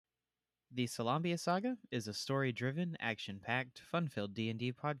The Salambia Saga is a story-driven, action-packed, fun-filled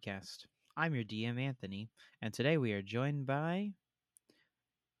D&D podcast. I'm your DM, Anthony, and today we are joined by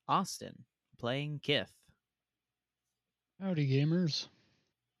Austin, playing Kith, Howdy, gamers.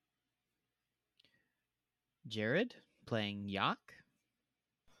 Jared, playing Yhaak,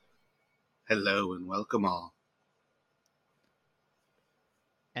 Hello and welcome all.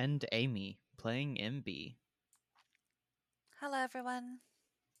 and Amy, playing MB. Hello, everyone.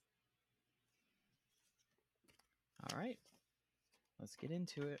 All right, let's get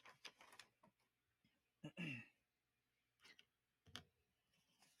into it.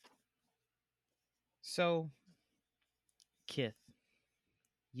 So, Kith,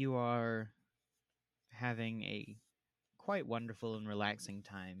 you are having a quite wonderful and relaxing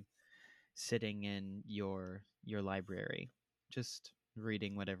time sitting in your library, just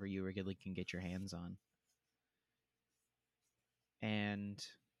reading whatever you regularly can get your hands on. And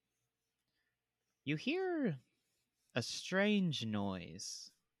you hear a strange noise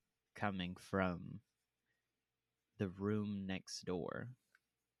coming from the room next door.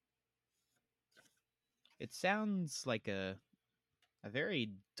 It sounds like a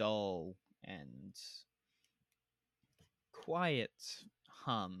very dull and quiet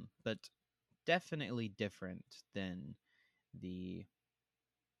hum, but definitely different than the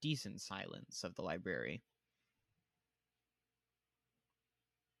decent silence of the library.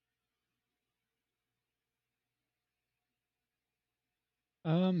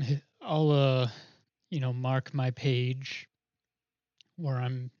 I'll mark my page where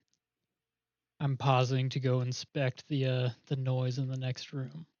I'm pausing to go inspect the noise in the next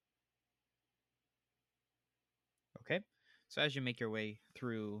room. Okay, so as you make your way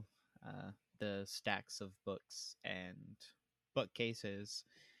through the stacks of books and bookcases,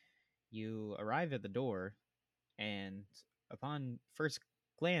 you arrive at the door, and upon first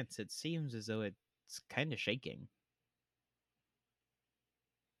glance, it seems as though it's kind of shaking.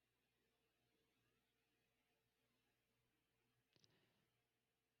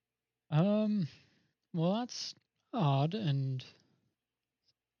 Well, that's odd and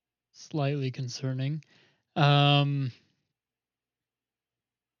slightly concerning. Trying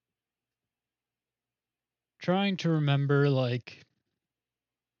to remember,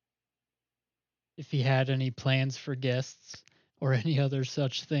 if he had any plans for guests or any other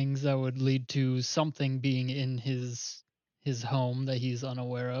such things that would lead to something being in his home that he's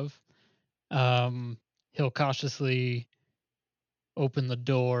unaware of. He'll cautiously open the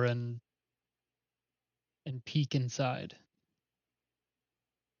door and peek inside.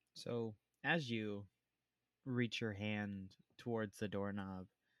 So as you reach your hand towards the doorknob,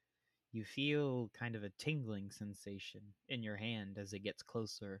 you feel kind of a tingling sensation in your hand as it gets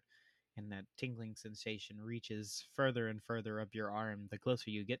closer, and that tingling sensation reaches further and further up your arm the closer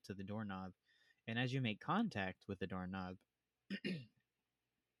you get to the doorknob. And as you make contact with the doorknob,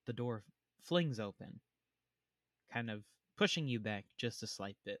 the door flings open, kind of pushing you back just a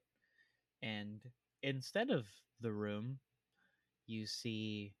slight bit. And instead of the room, you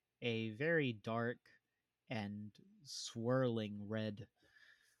see a very dark and swirling red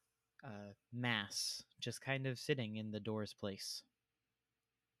mass just kind of sitting in the door's place.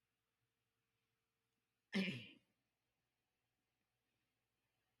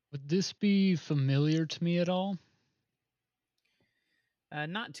 Would this be familiar to me at all?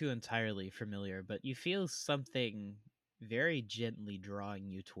 Not too entirely familiar, but you feel something very gently drawing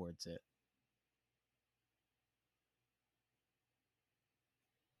you towards it.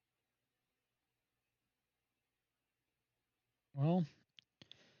 Well,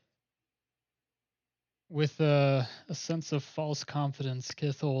 with a sense of false confidence,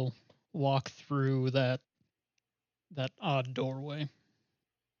 Kith will walk through that odd doorway.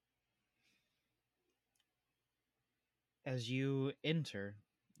 As you enter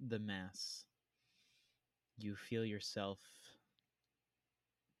the mass, you feel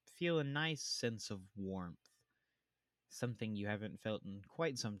a nice sense of warmth, something you haven't felt in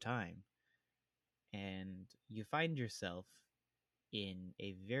quite some time. And you find yourself in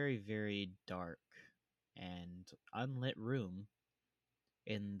a very, very dark and unlit room.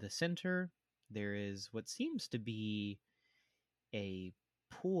 In the center, there is what seems to be a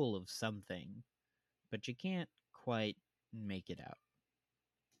pool of something, but you can't quite make it out.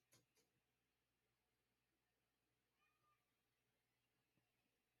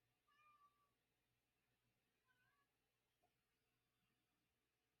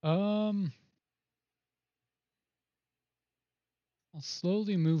 I'll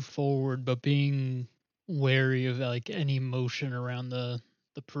slowly move forward, but being wary of any motion around the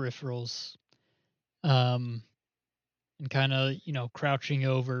peripherals. And kind of, crouching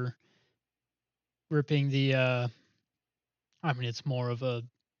over, gripping the it's more of a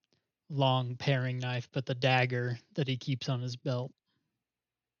long paring knife, but the dagger that he keeps on his belt.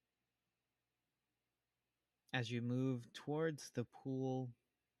 As you move towards the pool,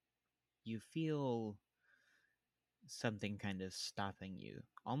 you feel something kind of stopping you,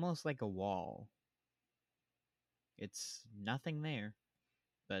 almost like a wall. It's nothing there,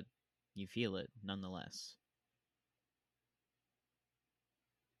 but you feel it nonetheless.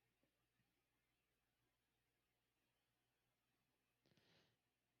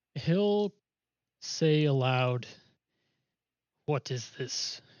 He'll say aloud, "What is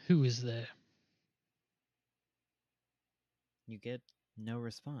this? Who is there?" You get no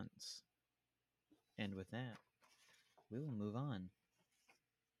response. And with that, we will move on.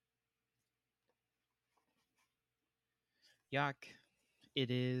 Yhaak,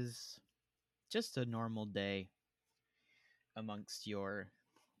 it is just a normal day amongst your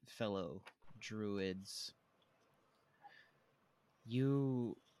fellow druids.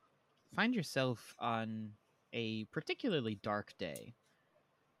 You find yourself on a particularly dark day.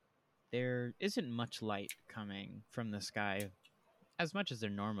 There isn't much light coming from the sky, as much as there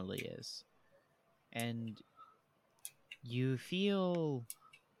normally is. And you feel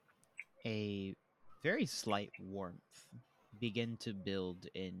a very slight warmth begin to build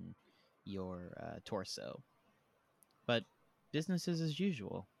in your torso. But business is as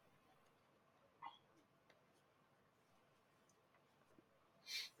usual.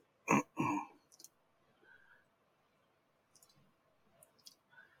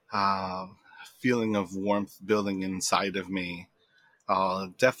 Feeling of warmth building inside of me. I'll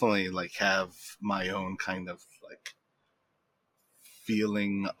definitely like have my own kind of like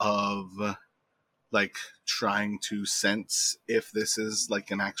feeling of like trying to sense if this is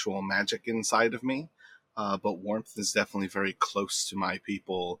like an actual magic inside of me. But warmth is definitely very close to my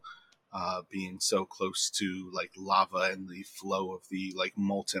people, being so close to like lava and the flow of the like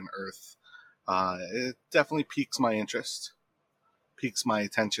molten earth. It definitely piques my interest, piques my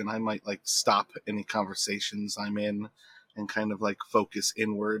attention. I might like stop any conversations I'm in and kind of like focus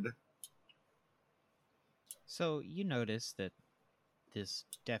inward. So you notice that this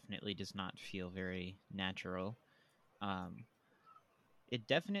definitely does not feel very natural. Um, it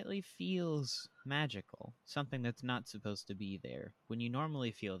definitely feels magical, something that's not supposed to be there. When you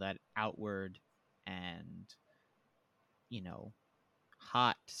normally feel that outward and, you know,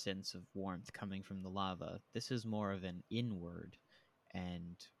 hot sense of warmth coming from the lava, this is more of an inward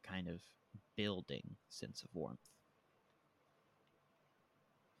and kind of building sense of warmth.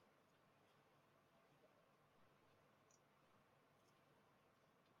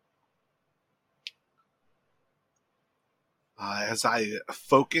 As I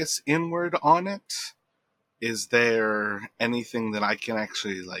focus inward on it, is there anything that I can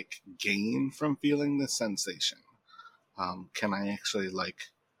actually like gain from feeling this sensation? Can I actually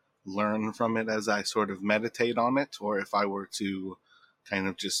like learn from it as I sort of meditate on it? Or if I were to kind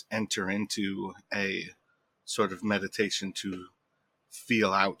of just enter into a sort of meditation to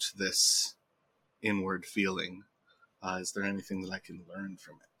feel out this inward feeling, is there anything that I can learn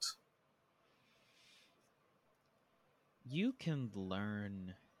from it? You can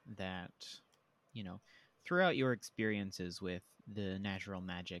learn that, you know, throughout your experiences with the natural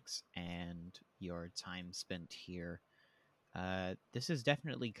magics and your time spent here, this is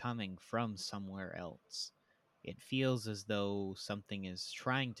definitely coming from somewhere else. It feels as though something is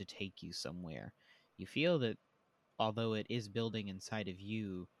trying to take you somewhere. You feel that although it is building inside of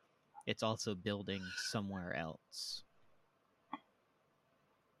you, it's also building somewhere else.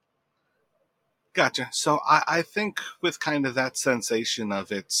 Gotcha. So I think with kind of that sensation of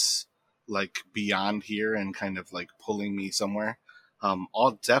it's like beyond here and kind of like pulling me somewhere,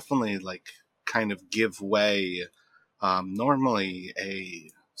 I'll definitely like kind of give way. Normally,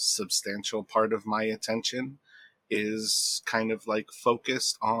 a substantial part of my attention is kind of like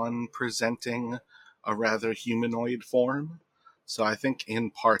focused on presenting a rather humanoid form. So I think in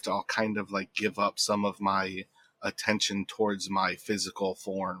part I'll kind of like give up some of my attention towards my physical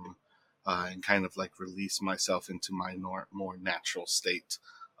form, and kind of like release myself into my more natural state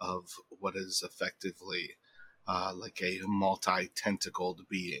of what is effectively like a multi-tentacled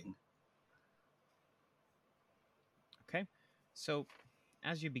being. Okay. So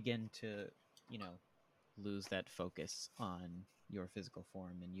as you begin to, you know, lose that focus on your physical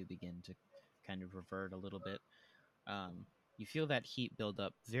form and you begin to kind of revert a little bit, you feel that heat build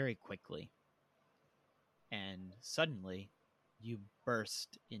up very quickly. And suddenly, you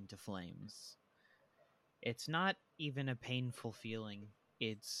burst into flames. It's not even a painful feeling.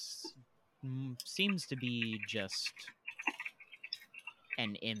 It's seems to be just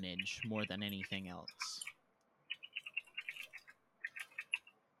an image more than anything else.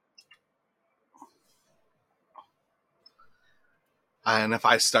 And if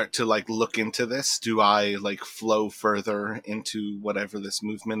I start to like look into this, do I like flow further into whatever this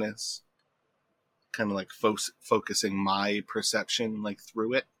movement is? Kind of like focusing my perception like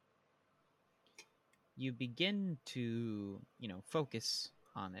through it. You begin to, focus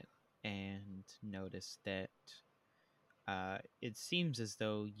on it and notice that it seems as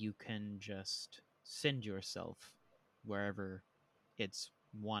though you can just send yourself wherever it's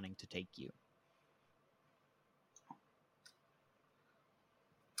wanting to take you.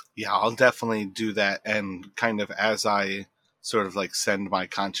 Yeah, I'll definitely do that. And kind of as I sort of like send my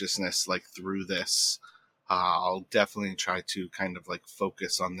consciousness like through this, I'll definitely try to kind of like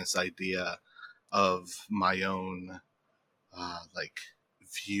focus on this idea of my own like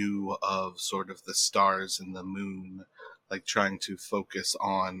view of sort of the stars and the moon, like trying to focus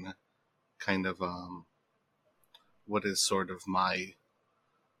on kind of what is sort of my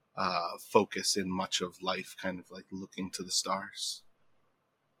focus in much of life, kind of like looking to the stars,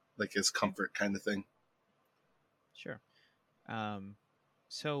 like as comfort kind of thing. Sure.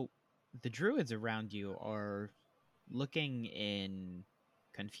 So the druids around you are looking in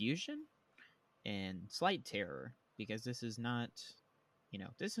confusion and slight terror because this is not,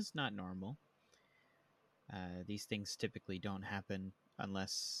 this is not normal. These things typically don't happen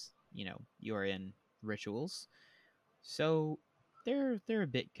unless, you're in rituals. So they're a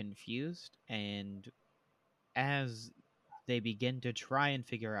bit confused, and as they begin to try and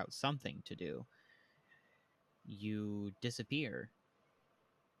figure out something to do, you disappear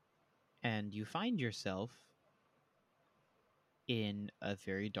and you find yourself in a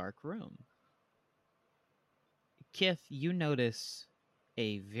very dark room. Kith, you notice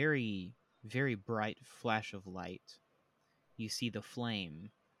a very, very bright flash of light. You see the flame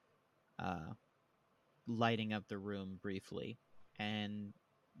uh, lighting up the room briefly, and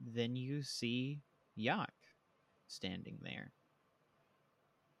then you see Yhaak standing there.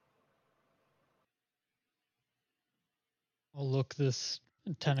 I'll look this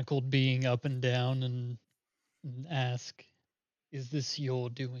tentacled being up and down and ask, "Is this your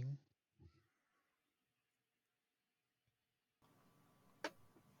doing?"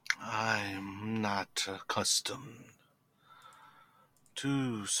 I'm not accustomed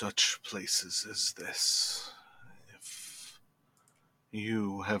to such places as this. If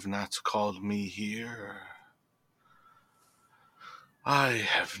you have not called me here, I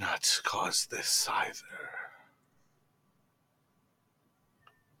have not caused this either.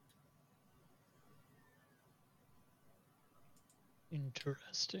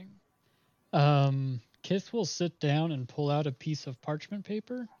 Interesting. Kith will sit down and pull out a piece of parchment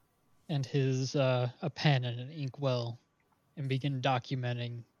paper and his a pen and an inkwell and begin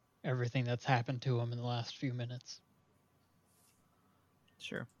documenting everything that's happened to him in the last few minutes.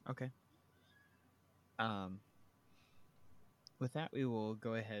 Sure. Okay. With that, we will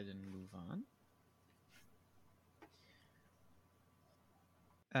go ahead and move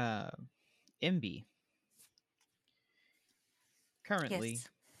on. MB. Currently, Yes.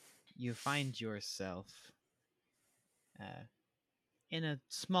 you find yourself in a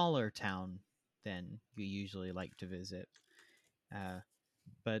smaller town than you usually like to visit.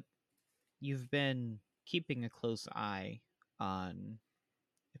 But you've been keeping a close eye on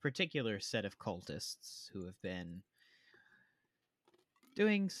a particular set of cultists who have been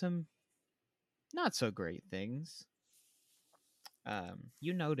doing some not so great things.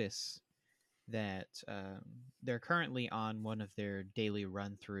 You notice that they're currently on one of their daily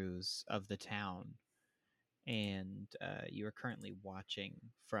run throughs of the town, and you are currently watching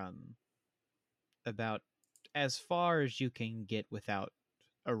from about as far as you can get without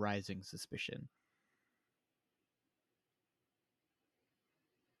arising suspicion.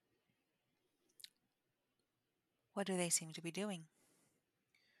 What do they seem to be doing?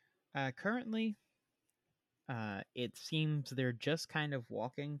 Currently, it seems they're just kind of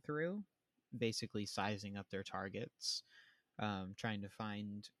walking through, basically sizing up their targets, trying to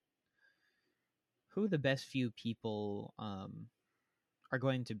find who the best few people are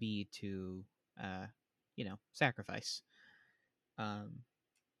going to be to, sacrifice. Um,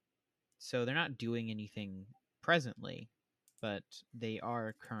 so they're not doing anything presently, but they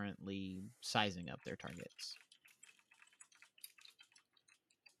are currently sizing up their targets.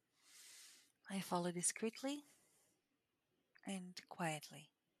 I follow discreetly and quietly.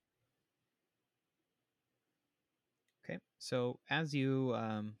 Okay, so as you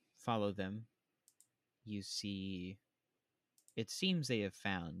follow them, you see it seems they have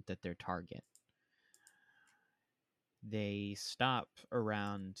found that their target They stop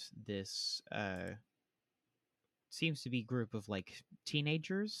around this seems to be group of like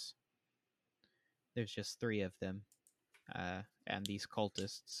teenagers. There's just 3 of them, and these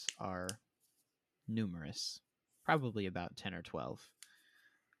cultists are numerous, probably about 10 or 12.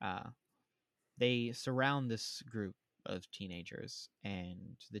 They surround this group of teenagers,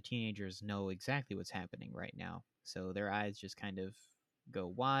 and the teenagers know exactly what's happening right now. So their eyes just kind of go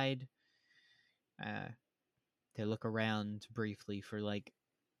wide. They look around briefly for like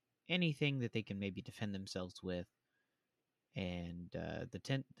anything that they can maybe defend themselves with, and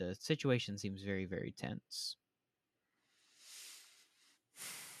the situation seems very, very tense.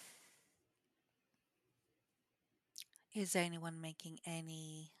 Is there anyone making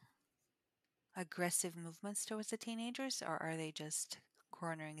any aggressive movements towards the teenagers, or are they just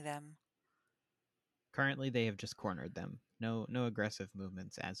cornering them? Currently, they have just cornered them. No aggressive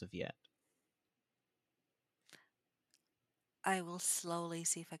movements as of yet. I will slowly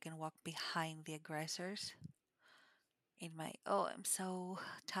see if I can walk behind the aggressors in my, oh, I'm so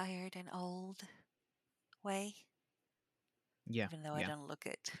tired and old way, Yeah, even though I yeah. don't look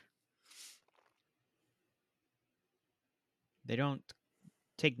it. They don't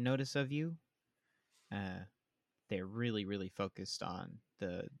take notice of you. They're really, really focused on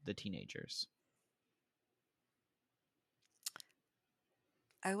the teenagers.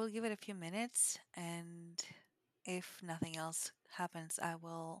 I will give it a few minutes, and if nothing else happens, I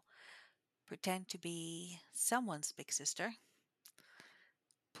will pretend to be someone's big sister,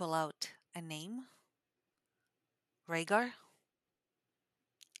 pull out a name, Rhaegar,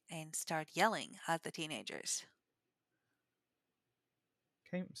 and start yelling at the teenagers.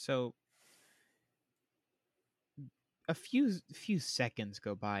 Okay, so a few seconds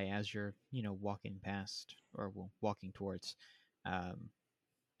go by as you're walking past or walking towards,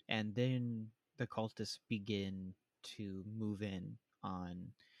 and then the cultists begin to move in on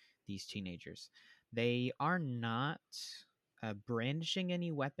these teenagers. They are not brandishing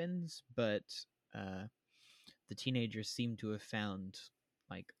any weapons, but uh, the teenagers seem to have found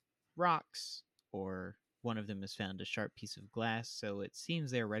like rocks, or one of them has found a sharp piece of glass, so it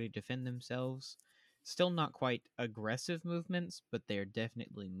seems they're ready to defend themselves. Still not quite aggressive movements, but they're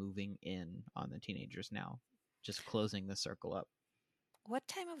definitely moving in on the teenagers now, just closing the circle up. What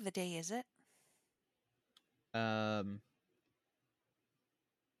time of the day is it?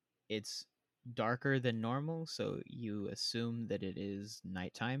 It's darker than normal, so you assume that it is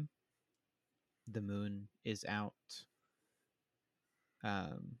nighttime. The moon is out.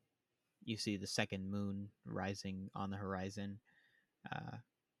 Um, you see the second moon rising on the horizon. Uh,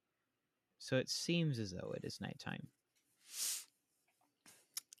 so it seems as though it is nighttime.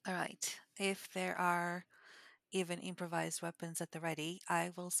 All right. If there are even improvised weapons at the ready,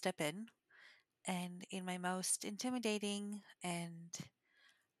 I will step in and, in my most intimidating and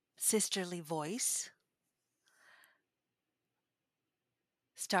sisterly voice,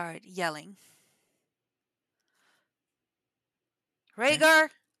 start yelling. Okay. Rhaegar,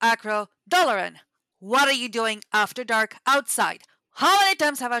 Acro, Doloran, what are you doing after dark outside? How many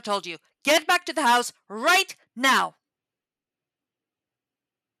times have I told you? Get back to the house right now!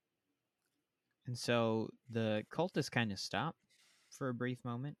 And so the cultists kind of stop for a brief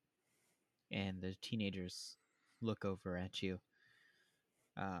moment, and the teenagers look over at you.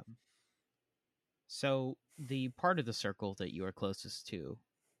 So the part of the circle that you are closest to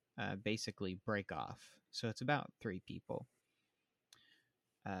basically break off. So it's about 3 people.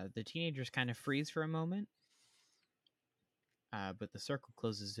 The teenagers kind of freeze for a moment, but the circle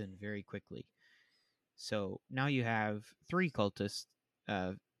closes in very quickly. So now you have 3 cultists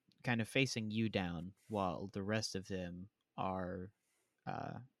kind of facing you down, while the rest of them are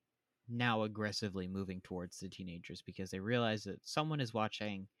now aggressively moving towards the teenagers because they realize that someone is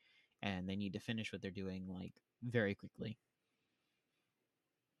watching and they need to finish what they're doing like very quickly.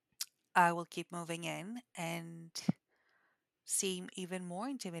 I will keep moving in and seem even more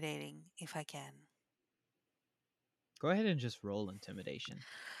intimidating if I can. Go ahead and just roll intimidation.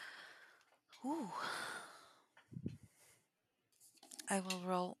 Ooh. I will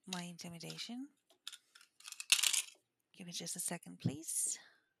roll my intimidation. Give me just a second, please.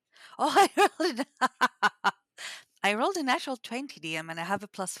 Oh, I rolled a natural 20, DM, and I have a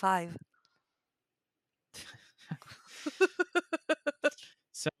 +5.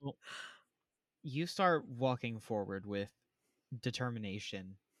 So you start walking forward with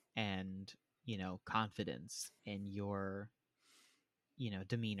determination and, confidence in your,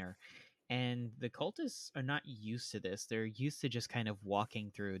 demeanor. And the cultists are not used to this. They're used to just kind of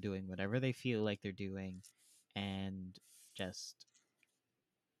walking through, doing whatever they feel like they're doing, and just,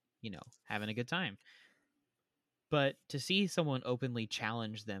 having a good time. But to see someone openly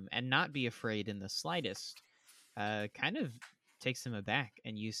challenge them and not be afraid in the slightest, kind of takes them aback.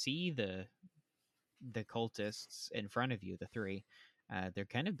 And you see the cultists in front of you, the three. They're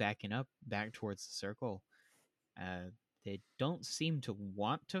kind of backing up back towards the circle. They don't seem to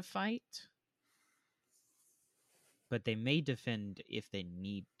want to fight, but they may defend if they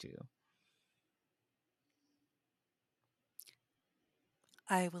need to.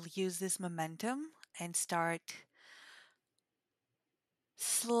 I will use this momentum and start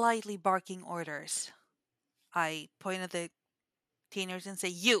slightly barking orders. I point at the teenagers and say,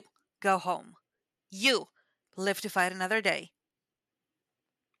 "You, go home. You, live to fight another day."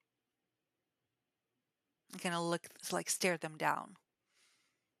 I kind of look, like, stare them down.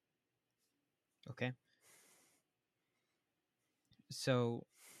 Okay. So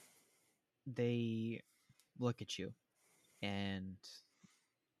they look at you and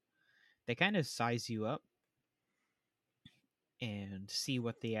they kind of size you up and see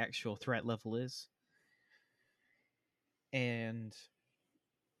what the actual threat level is. And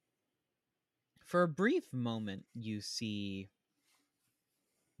for a brief moment, you see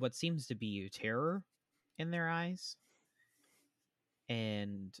what seems to be terror in their eyes.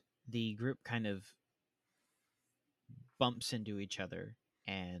 And the group kind of bumps into each other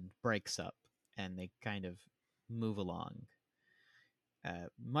and breaks up. And they kind of move along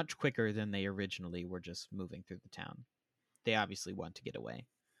much quicker than they originally were just moving through the town. They obviously want to get away.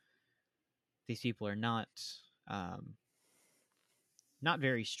 These people are not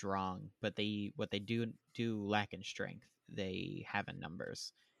very strong, but what they do lack in strength, they have in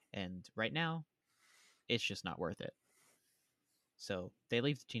numbers. And right now, it's just not worth it. So they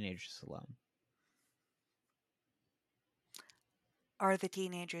leave the teenagers alone. Are the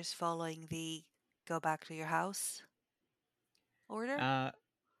teenagers following the "go back to your house" order?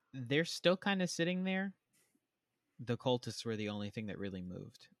 They're still kind of sitting there. The cultists were the only thing that really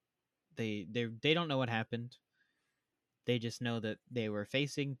moved. They don't know what happened. They just know that they were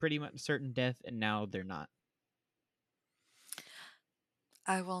facing pretty much certain death, and now they're not.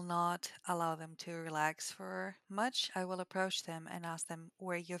 I will not allow them to relax for much. I will approach them and ask them,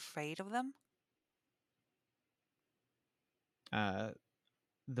 "Were you afraid of them?"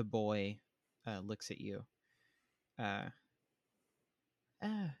 The boy looks at you. Uh,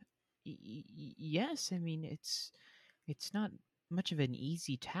 yes. I mean, it's not much of an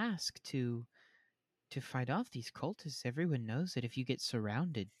easy task to fight off these cultists. Everyone knows that if you get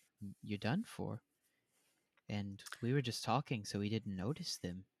surrounded, you're done for. And we were just talking, so we didn't notice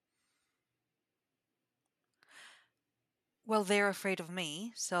them. Well, they're afraid of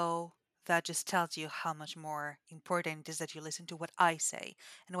me, so that just tells you how much more important it is that you listen to what I say.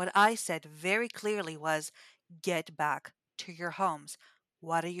 And what I said very clearly was, "Get back to your homes.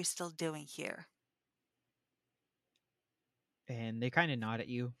 What are you still doing here?" And they kind of nod at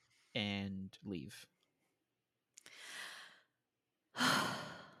you and leave.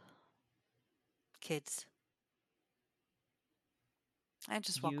 Kids. I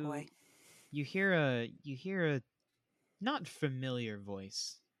just walk away. You hear a not familiar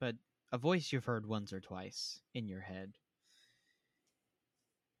voice, but a voice you've heard once or twice in your head.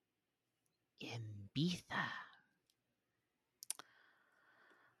 Imbitha.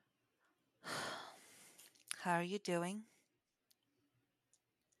 How are you doing?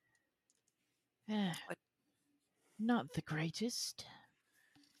 What? Not the greatest.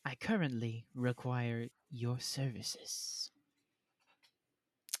 I currently require your services.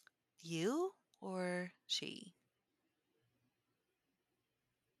 You or she?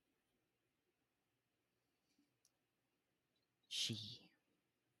 She.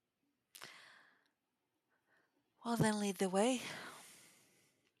 Well, then lead the way.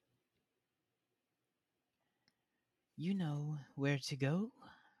 You know where to go?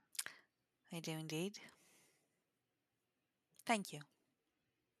 I do indeed. Thank you.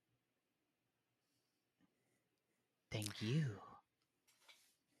 Thank you.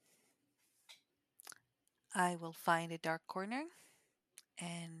 I will find a dark corner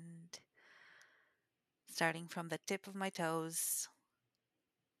and, starting from the tip of my toes,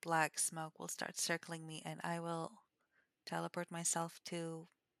 black smoke will start circling me, and I will teleport myself to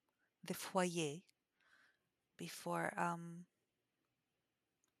the foyer before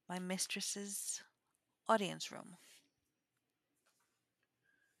my mistress's audience room.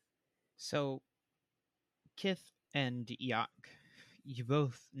 So, Kith and Yhaak, you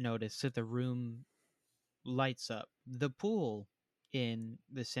both notice that the room lights up. The pool in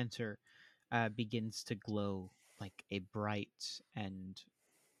the center begins to glow like a bright and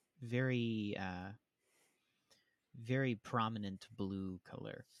very, very prominent blue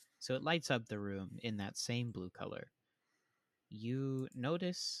color. So it lights up the room in that same blue color. You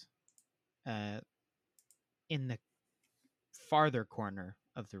notice in the farther corner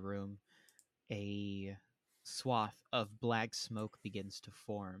of the room, a swath of black smoke begins to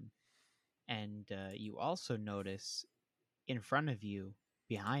form. And you also notice in front of you,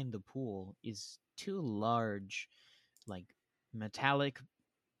 behind the pool, is two large, like, metallic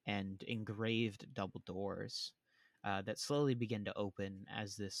and engraved double doors that slowly begin to open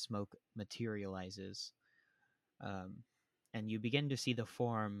as this smoke materializes. And you begin to see the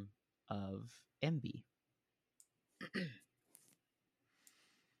form of Emby.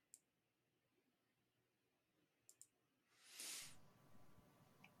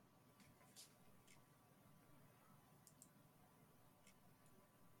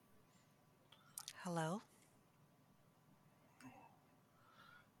 Hello?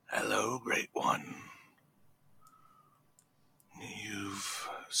 Hello, Great One. You've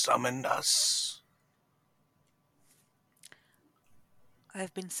summoned us.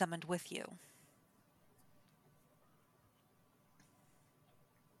 I've been summoned with you.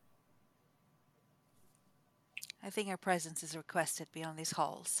 I think our presence is requested beyond these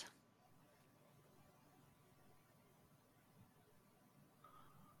halls.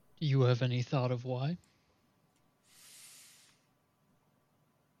 Do you have any thought of why?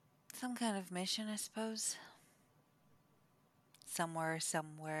 Some kind of mission, I suppose. Someone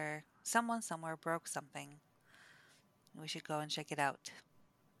somewhere broke something. We should go and check it out.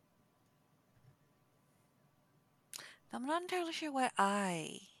 I'm not entirely sure why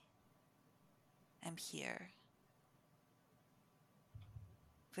I am here.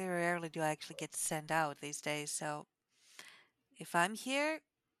 Very rarely do I actually get sent out these days, so if I'm here,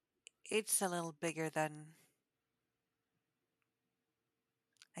 it's a little bigger than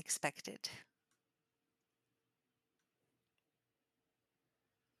expected.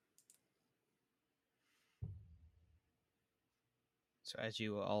 So as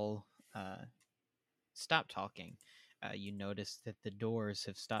you all stop talking, you notice that the doors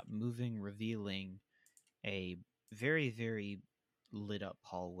have stopped moving, revealing a very, very lit up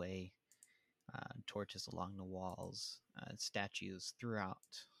hallway, torches along the walls, statues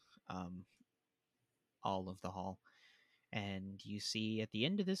throughout um, all of the hall. And you see at the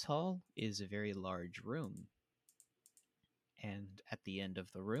end of this hall is a very large room. And at the end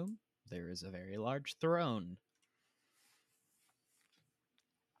of the room, there is a very large throne.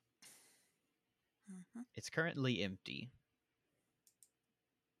 Mm-hmm. It's currently empty.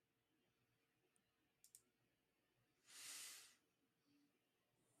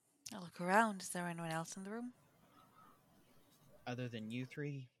 I look around. Is there anyone else in the room? Other than you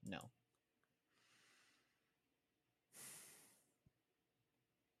three, no.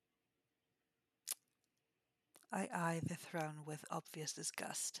 I eye the throne with obvious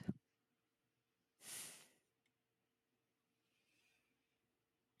disgust.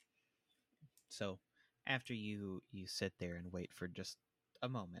 So after you sit there and wait for just a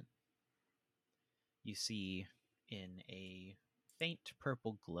moment, you see in a faint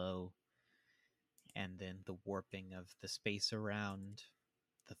purple glow and then the warping of the space around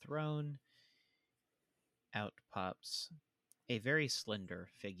the throne, out pops a very slender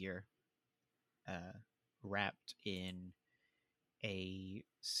figure uh, wrapped in a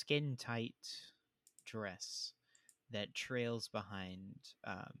skin tight dress that trails behind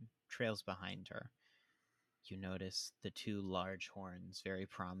her. You notice the two large horns, very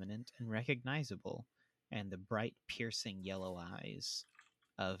prominent and recognizable, and the bright, piercing yellow eyes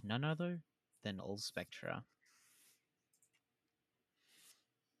of none other than Olz'spktra.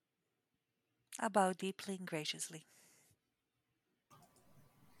 I bow deeply and graciously.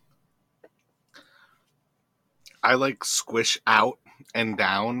 I like squish out and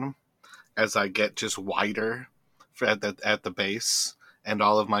down as I get just wider at the base, and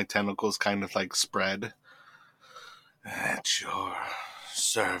all of my tentacles kind of like spread. At your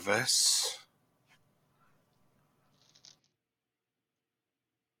service.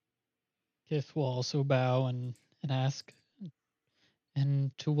 Kith will also bow and ask,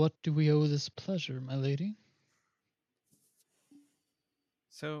 and to what do we owe this pleasure, my lady?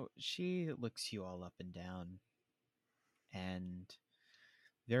 So she looks you all up and down and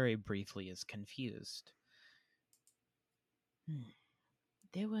very briefly is confused.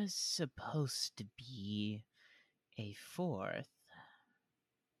 There was supposed to be a fourth.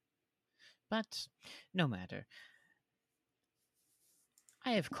 But no matter.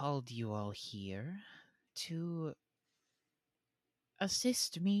 I have called you all here to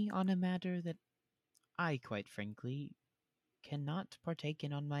assist me on a matter that I, quite frankly, cannot partake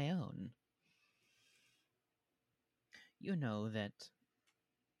in on my own. You know that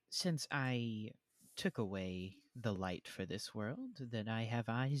Since I took away the light for this world, then I have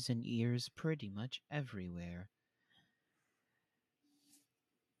eyes and ears pretty much everywhere.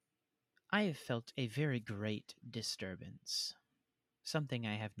 I have felt a very great disturbance, something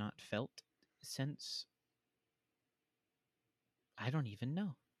I have not felt since I don't even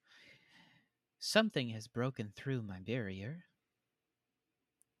know. Something has broken through my barrier,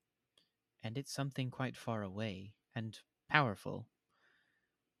 and it's something quite far away and powerful.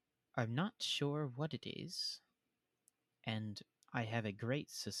 I'm not sure what it is, and I have a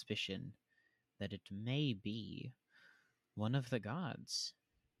great suspicion that it may be one of the gods.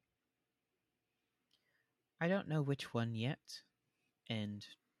 I don't know which one yet, and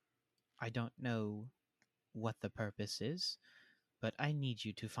I don't know what the purpose is, but I need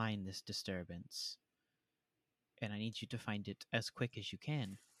you to find this disturbance, and I need you to find it as quick as you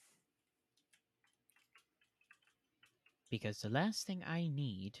can. Because the last thing I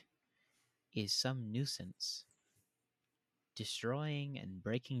need is some nuisance destroying and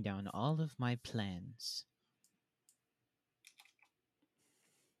breaking down all of my plans.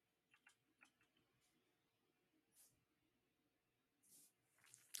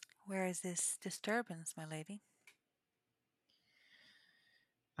 Where is this disturbance, my lady?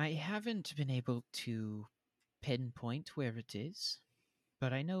 I haven't been able to pinpoint where it is,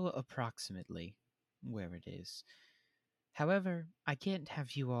 but I know approximately where it is. However, I can't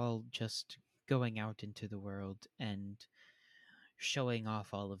have you all just going out into the world and showing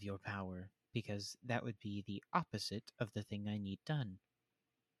off all of your power, because that would be the opposite of the thing I need done.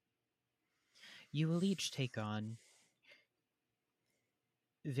 You will each take on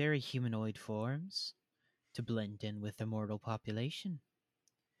very humanoid forms to blend in with the mortal population.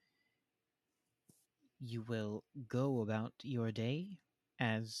 You will go about your day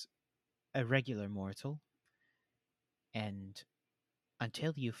as a regular mortal, and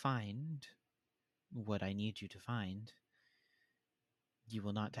until you find what I need you to find, you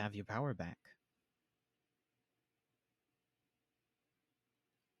will not have your power back.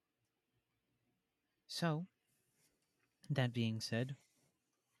 So, that being said,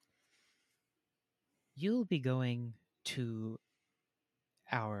 you'll be going to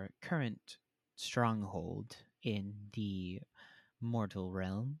our current stronghold in the mortal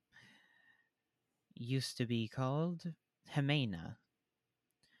realm. Used to be called Hemena,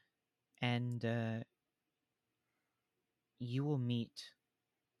 and you will meet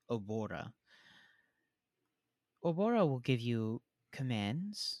Obora. Obora will give you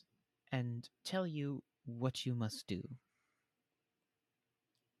commands and tell you what you must do.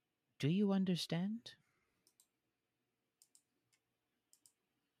 Do you understand?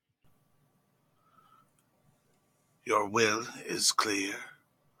 Your will is clear.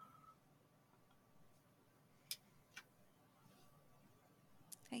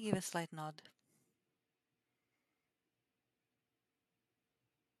 I give a slight nod.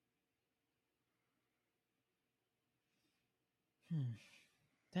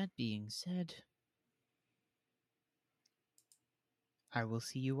 That being said, I will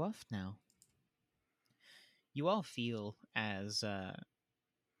see you off now. You all feel as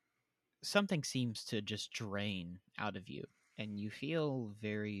something seems to just drain out of you, and you feel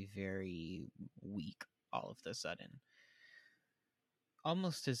very, very weak all of a sudden.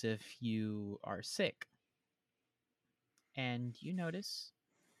 Almost as if you are sick. And you notice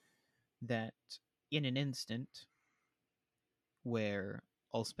that in an instant where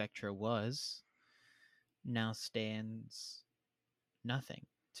Olz'spktra was, now stands nothing.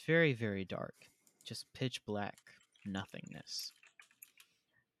 It's very, very dark. Just pitch black nothingness.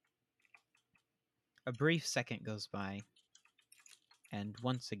 A brief second goes by, and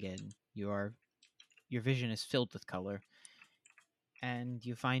once again, your vision is filled with color, and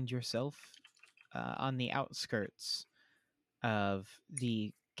you find yourself on the outskirts of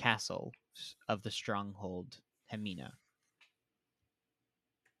the castle of the stronghold Hemena.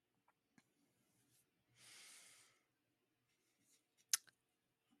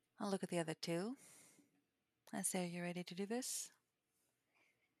 I'll look at the other two. I say, are you ready to do this?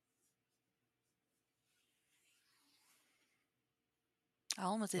 I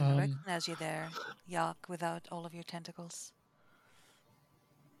almost didn't recognize you there, Yhaak, without all of your tentacles.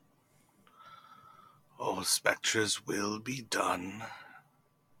 Spectra's will be done.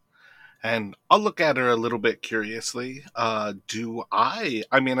 And I'll look at her a little bit curiously. I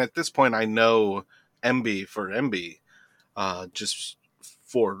mean, at this point, I know MB for MB, just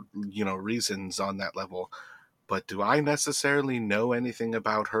for, reasons on that level. But do I necessarily know anything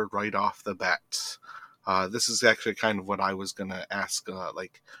about her right off the bat? This is actually kind of what I was going to ask.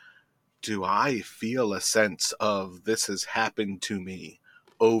 Do I feel a sense of this has happened to me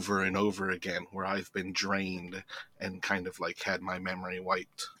over and over again, where I've been drained and kind of like had my memory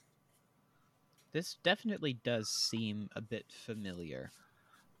wiped. This definitely does seem a bit familiar.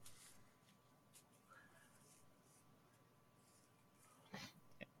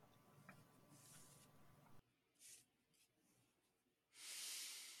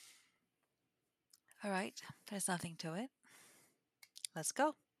 All right, there's nothing to it. Let's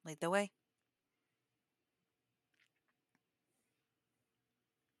go. Lead the way.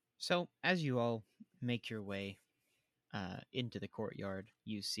 So, as you all make your way into the courtyard,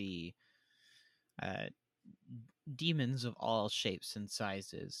 you see uh, demons of all shapes and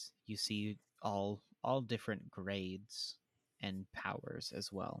sizes. You see all different grades and powers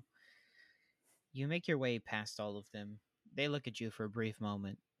as well. You make your way past all of them. They look at you for a brief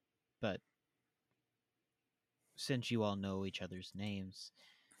moment, but since you all know each other's names,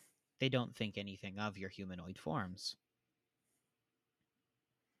 they don't think anything of your humanoid forms.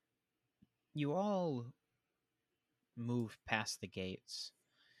 You all move past the gates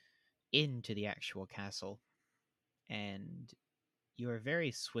into the actual castle, and you are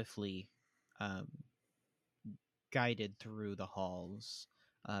very swiftly um, guided through the halls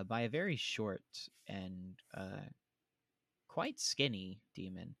by a very short and quite skinny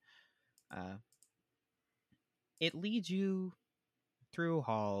demon. Uh, it leads you through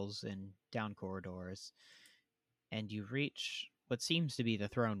halls and down corridors, and you reach what seems to be the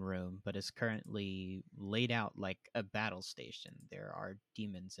throne room, but is currently laid out like a battle station. There are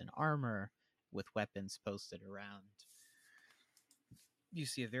demons in armor with weapons posted around. You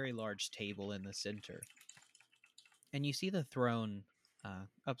see a very large table in the center, and you see the throne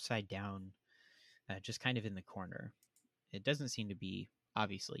upside down, just kind of in the corner. It doesn't seem to be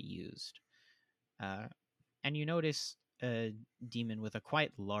obviously used. And you notice a demon with a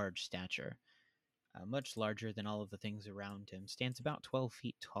quite large stature, much larger than all of the things around him, stands about 12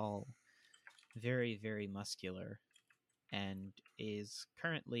 feet tall, very, very muscular, and is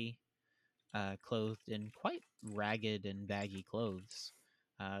currently clothed in quite ragged and baggy clothes,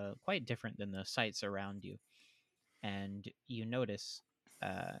 quite different than the sights around you. And you notice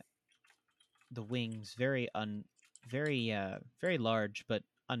the wings very large, but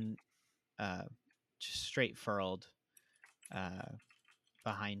uh, just straight furled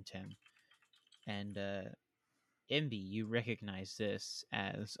behind him. And Imbi, you recognize this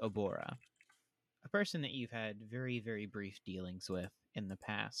as Obora, a person that you've had very, very brief dealings with in the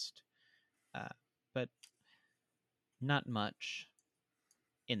past, but not much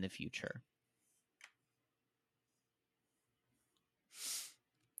in the future.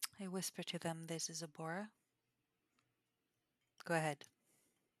 I whisper to them, "This is Abora." Go ahead.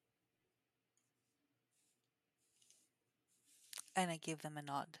 And I give them a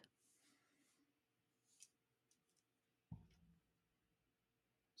nod.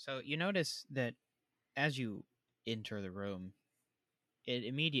 So you notice that as you enter the room, it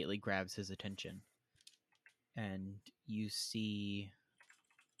immediately grabs his attention. And you see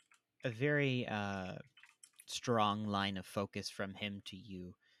a very strong line of focus from him to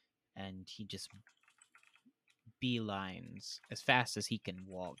you. And he just beelines as fast as he can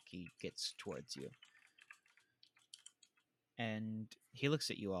walk. He gets towards you. And he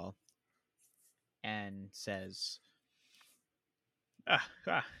looks at you all and says,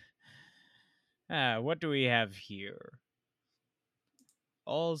 what do we have here?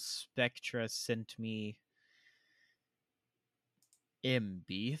 Olz'spktra sent me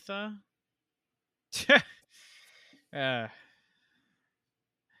Imbitha?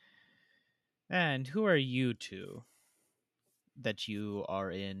 And who are you two that you are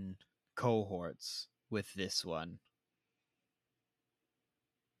in cohorts with this one?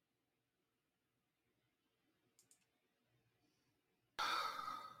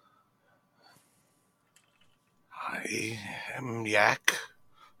 I am Yhaak,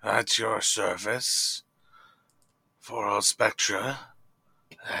 at your service. For Olz'spktra,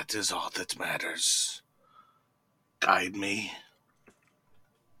 that is all that matters. Guide me.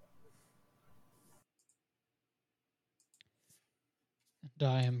 And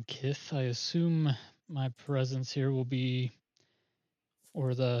I am Kith. I assume my presence here will be,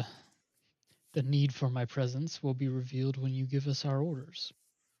 or the need for my presence will be revealed when you give us our orders.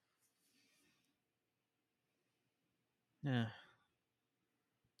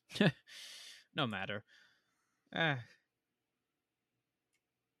 No matter. You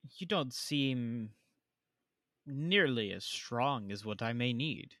don't seem nearly as strong as what I may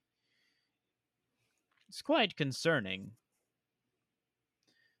need. It's quite concerning.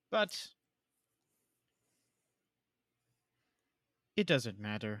 But it doesn't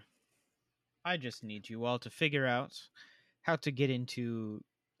matter. I just need you all to figure out how to get into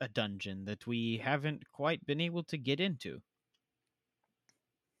a dungeon that we haven't quite been able to get into.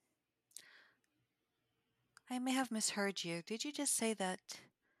 I may have misheard you. Did you just say that?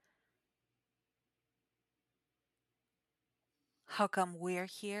 How come we're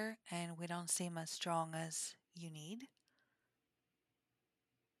here and we don't seem as strong as you need?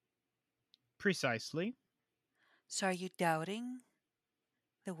 Precisely. So are you doubting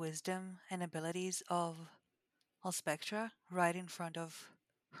the wisdom and abilities of Olz'spktra right in front of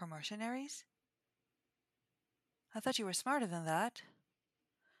her mercenaries? I thought you were smarter than that,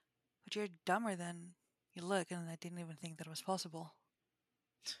 but you're dumber than you look, and I didn't even think that was possible.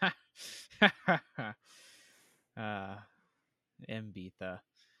 Mbitha.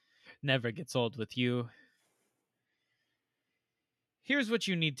 Never gets old with you. Here's what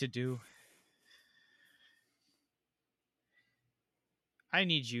you need to do. I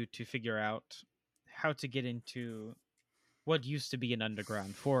need you to figure out how to get into what used to be an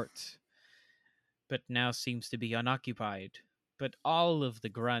underground fort, but now seems to be unoccupied. But all of the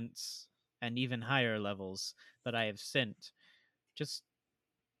grunts and even higher levels that I have sent just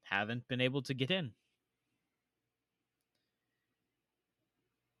haven't been able to get in.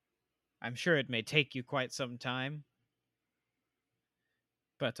 I'm sure it may take you quite some time,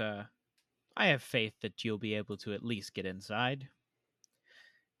 but I have faith that you'll be able to at least get inside.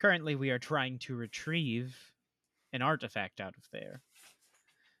 Currently, we are trying to retrieve an artifact out of there.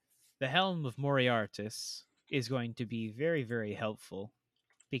 The Helm of Moriartis is going to be very, very helpful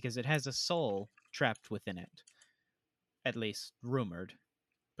because it has a soul trapped within it. At least, rumored.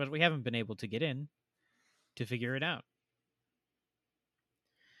 But we haven't been able to get in to figure it out.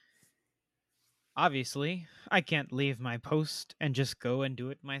 Obviously, I can't leave my post and just go and do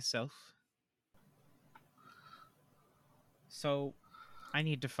it myself. So, I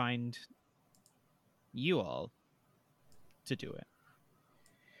need to find you all to do it.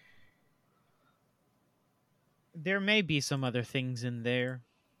 There may be some other things in there,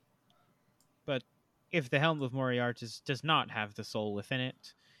 but if the Helm of Moriartis does not have the soul within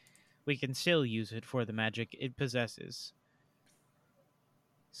it, we can still use it for the magic it possesses.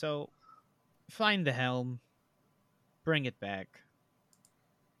 So, find the helm, bring it back.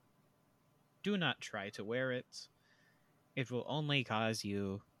 Do not try to wear it. It will only cause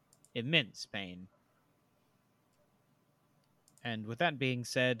you immense pain. And with that being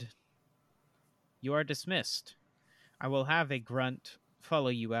said, you are dismissed. I will have a grunt follow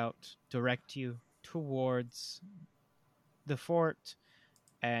you out, direct you towards the fort,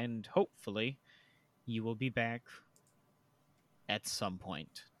 and hopefully you will be back at some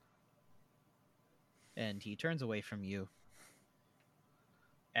point. And he turns away from you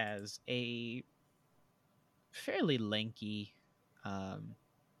as a fairly lanky,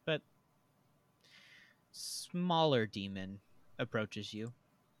 but smaller demon approaches you.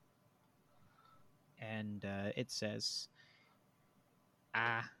 And it says,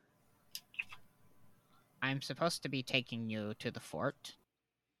 I'm supposed to be taking you to the fort.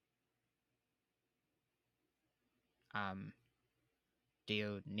 Do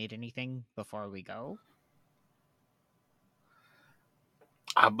you need anything before we go?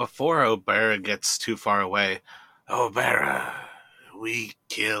 Before Obera gets too far away, Obera, we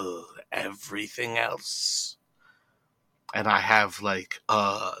kill everything else. And I have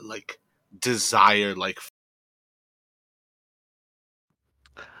desire,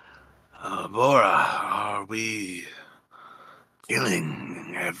 Bora, are we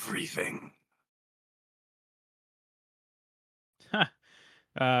killing everything?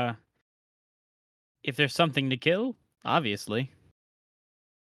 if there's something to kill, obviously.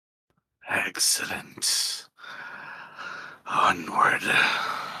 Excellent. Onward.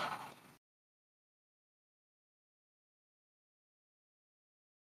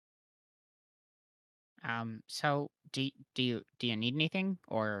 So do you need anything,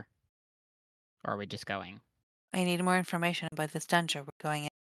 or are we just going? I need more information about this dungeon we're going in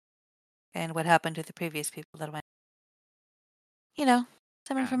and what happened to the previous people that went.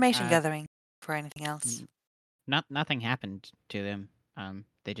 Some information gathering for anything else. Nothing happened to them.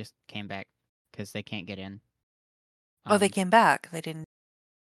 They just came back because they can't get in. They came back. They didn't.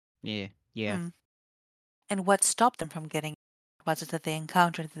 Yeah. And what stopped them from getting? Was it that they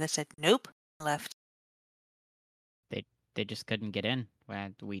encountered that they said nope, and left? They just couldn't get in.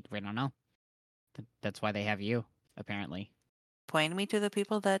 We don't know. That's why they have you, apparently. Point me to the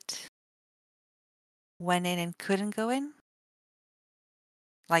people that went in and couldn't go in.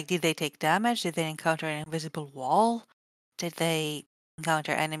 Like, did they take damage? Did they encounter an invisible wall? Did they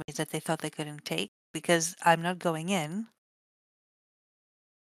encounter enemies that they thought they couldn't take? Because I'm not going in.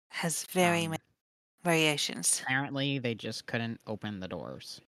 Has very many variations. Apparently, they just couldn't open the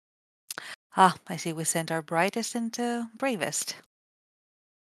doors. Ah, I see we sent our brightest and bravest.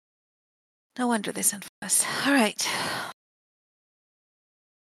 No wonder they sent us. All right.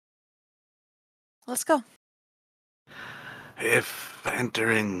 Let's go. If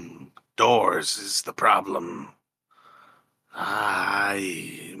entering doors is the problem,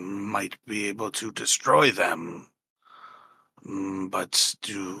 I might be able to destroy them. But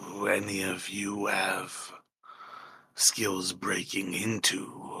do any of you have skills breaking into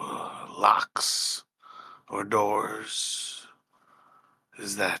locks or doors?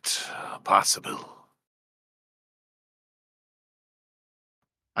 Is that possible?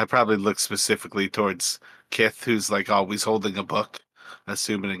 I probably look specifically towards Kith, who's like always holding a book,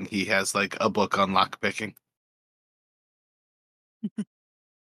 assuming he has like a book on lockpicking.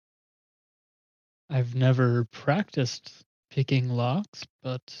 I've never practiced picking locks,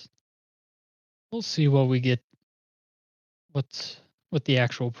 but we'll see what we get. What the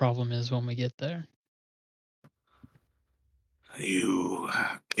actual problem is when we get there. You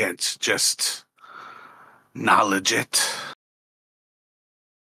can't just knowledge it.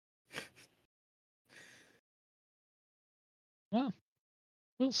 Well,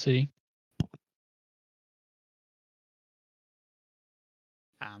 we'll see.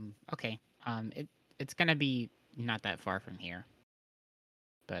 Okay. It's gonna be not that far from here,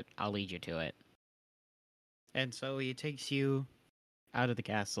 but I'll lead you to it. And so he takes you out of the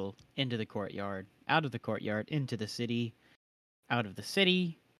castle, into the courtyard, out of the courtyard, into the city, out of the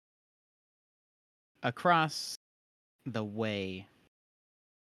city, across the way.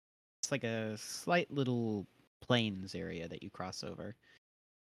 It's like a slight little plains area that you cross over.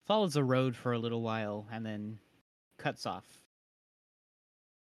 Follows a road for a little while and then cuts off.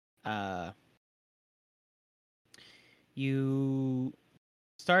 You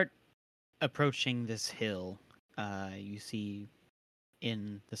start approaching this hill. You see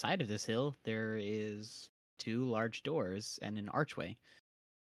in the side of this hill there is two large doors and an archway.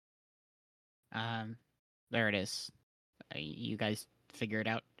 There it is. You guys figure it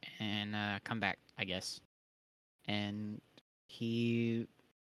out and come back, I guess. And he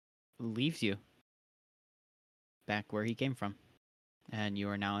leaves you back where he came from. And you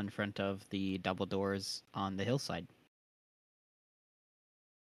are now in front of the double doors on the hillside.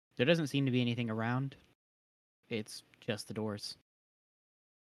 There doesn't seem to be anything around. It's just the doors.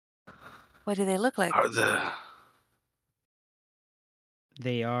 What do they look like?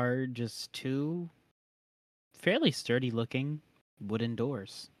 They are just two fairly sturdy looking wooden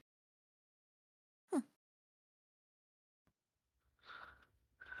doors.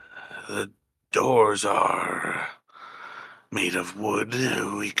 The doors are made of wood.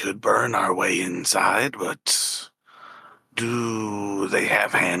 We could burn our way inside, but do they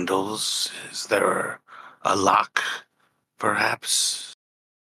have handles? Is there a lock, perhaps?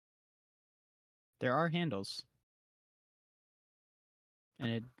 There are handles. And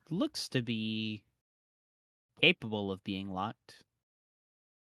it looks to be capable of being locked.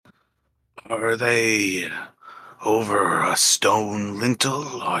 Are they over a stone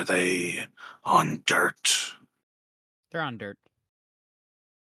lintel? Are they on dirt? They're on dirt.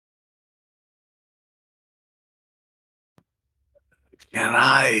 Can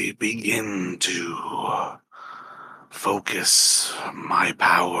I begin to focus my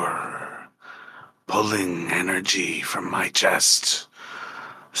power, pulling energy from my chest,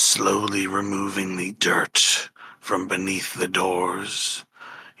 slowly removing the dirt from beneath the doors,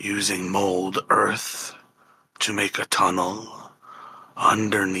 using mold earth to make a tunnel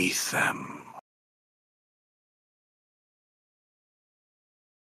underneath them?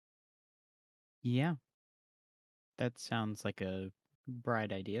 Yeah. That sounds like a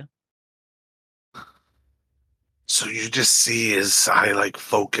bright idea. So you just see as I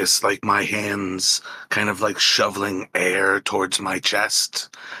focus my hands kind of shoveling air towards my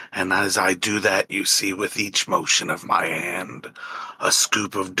chest. And as I do that, you see with each motion of my hand, a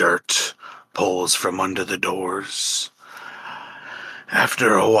scoop of dirt pulls from under the doors.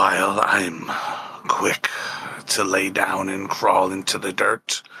 After a while, I'm quick to lay down and crawl into the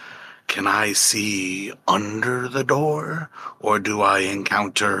dirt. Can I see under the door, or do I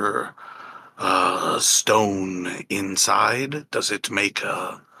encounter stone inside? Does it make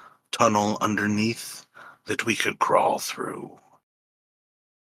a tunnel underneath that we could crawl through?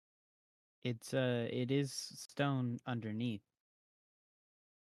 It is stone underneath.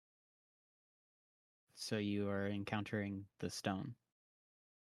 So you are encountering the stone.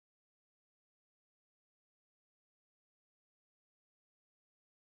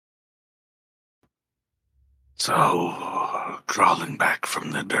 So, crawling back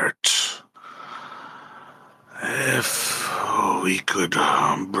from the dirt. If We could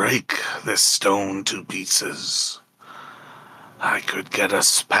break this stone to pieces. I could get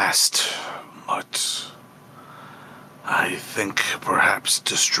us past, but I think perhaps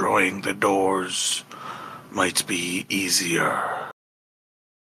destroying the doors might be easier.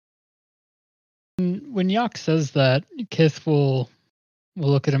 When Yhaak says that, Kith will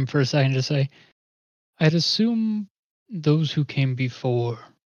look at him for a second to say, I'd assume those who came before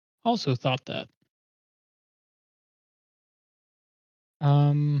also thought that.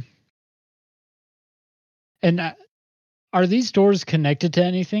 And are these doors connected to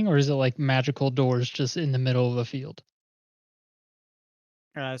anything, or is it like magical doors just in the middle of a field?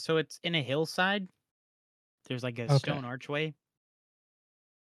 So it's in a hillside. There's like a Okay. stone archway.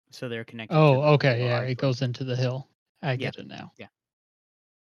 So they're connected to Oh, the okay, yeah, archway. it goes into the hill. I Yeah. get it now. Yeah.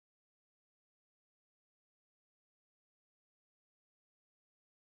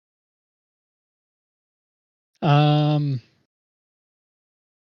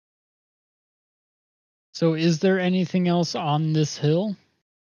 So is there anything else on this hill?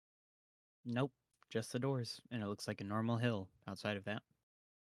 Nope. Just the doors. And it looks like a normal hill outside of that.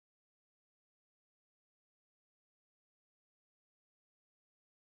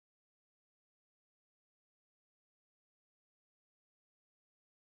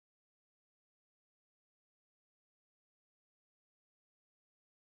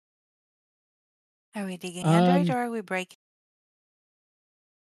 Are we digging under it Um, or are we breaking?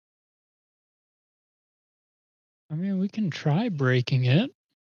 I mean, we can try breaking it.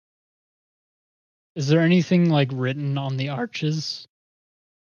 Is there anything like written on the arches?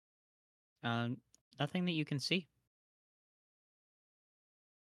 Nothing that you can see.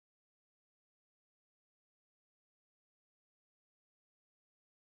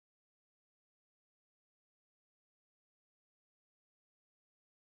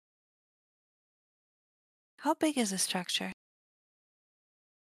 How big is the structure?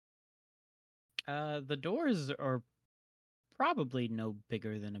 The doors are probably no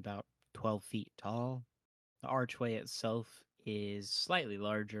bigger than about 12 feet tall. The archway itself is slightly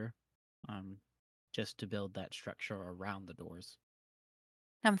larger, just to build that structure around the doors.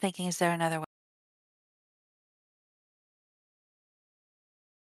 I'm thinking, is there another way?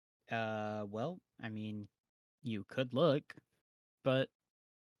 Well, I mean, you could look, but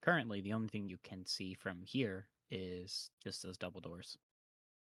currently the only thing you can see from here is just those double doors.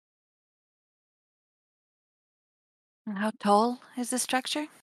 And how tall is the structure?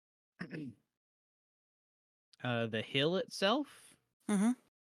 The hill itself, Mm-hmm.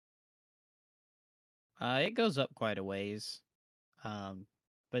 it goes up quite a ways,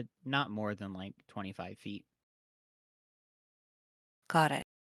 but not more than like 25 feet. Got it.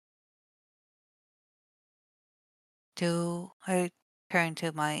 Do I turn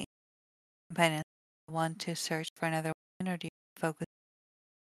to my companion? Want to search for another one, or do you focus?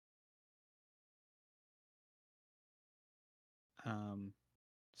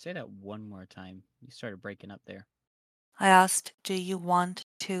 Say that one more time. You started breaking up there. I asked, do you want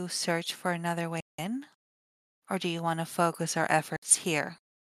to search for another way in, or do you want to focus our efforts here?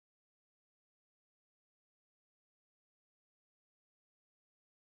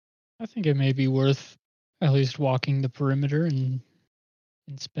 I think it may be worth at least walking the perimeter and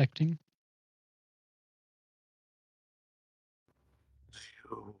inspecting.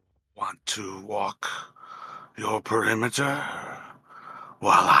 You want to walk your perimeter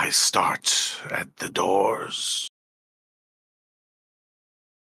while I start at the doors?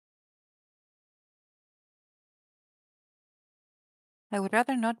 I would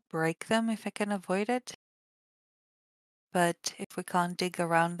rather not break them if I can avoid it. But if we can't dig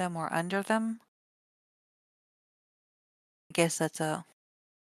around them or under them, I guess that's a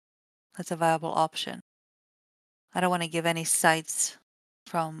viable option. I don't want to give any sights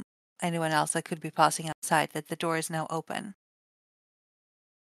from anyone else that could be passing outside that the door is now open.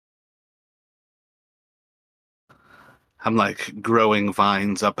 I'm like growing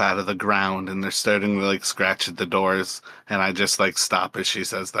vines up out of the ground and they're starting to like scratch at the doors, and I just like stop as she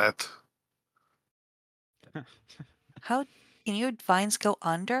says that. How can your vines go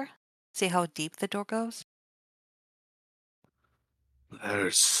under? See how deep the door goes?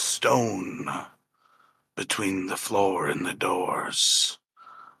 There's stone between the floor and the doors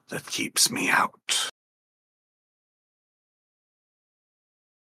that keeps me out.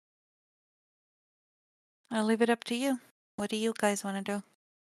 I'll leave it up to you. What do you guys want to do?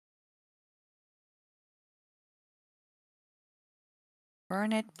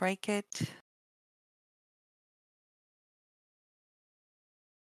 Burn it, break it.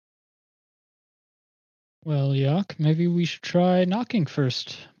 Well, Yhaak, maybe we should try knocking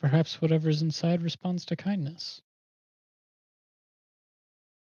first. Perhaps whatever's inside responds to kindness.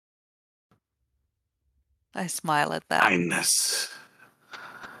 I smile at that. Kindness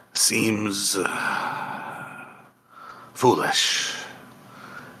seems foolish.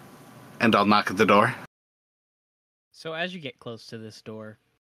 And I'll knock at the door. So as you get close to this door,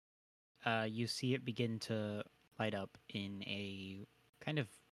 you see it begin to light up in a kind of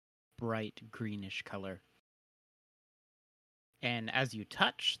bright greenish color. And as you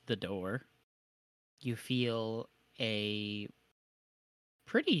touch the door, you feel a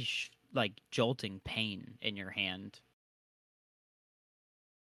pretty jolting pain in your hand.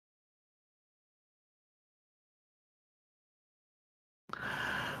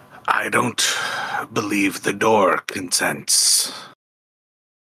 I don't believe the door consents.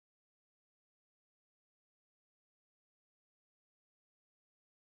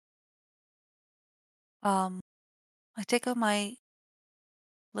 I take out my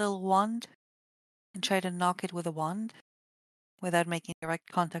little wand and try to knock it with a wand without making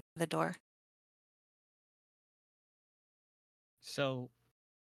direct contact with the door. So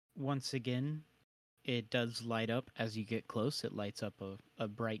once again, it does light up as you get close. It lights up a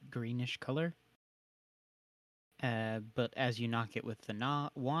bright greenish color. But as you knock it with the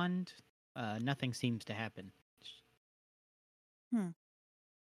wand, nothing seems to happen. The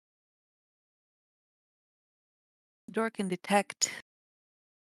door can detect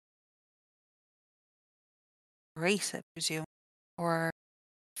race, I presume, or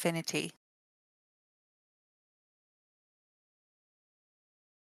affinity.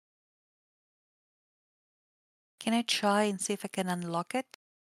 Can I try and see if I can unlock it?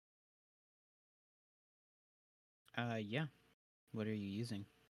 Yeah. What are you using?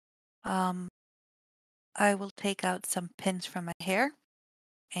 I will take out some pins from my hair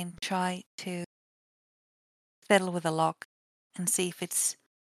and try to fiddle with the lock and see if it's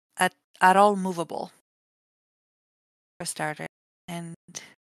at all movable, for a starter, and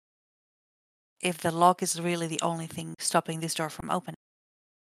if the lock is really the only thing stopping this door from opening.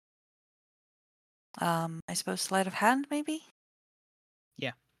 I suppose sleight of hand, maybe?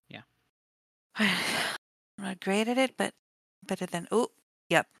 Yeah. I'm not great at it, but better than, oh,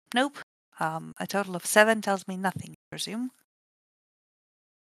 yep, nope. A total of 7 tells me nothing, I presume.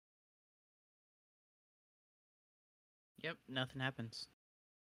 Yep, nothing happens.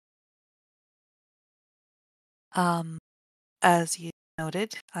 As you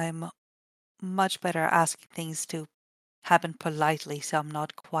noted, I'm much better at asking things to happen politely, so I'm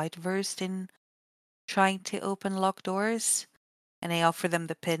not quite versed in trying to open locked doors. And I offer them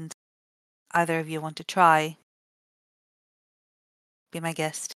the pin. Either of you want to try? Be my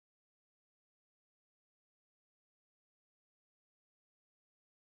guest.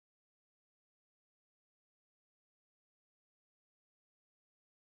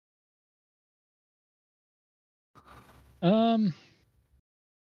 I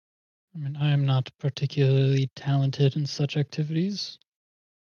mean, I am not particularly talented in such activities.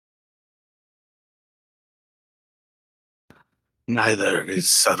 Neither is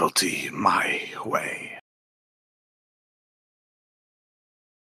subtlety my way.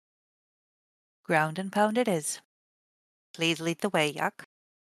 Ground and pound it is. Please lead the way, Yhaak.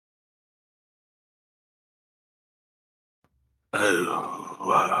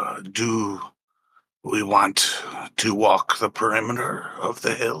 Do we want to walk the perimeter of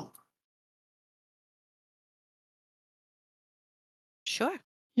the hill? Sure.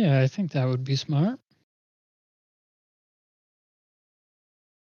 Yeah, I think that would be smart.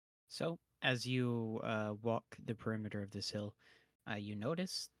 So, as you walk the perimeter of this hill, you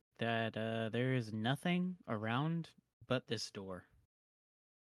notice that there is nothing around but this door.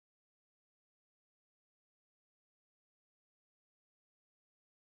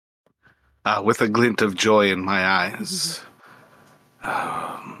 With a glint of joy in my eyes,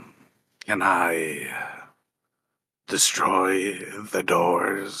 can I destroy the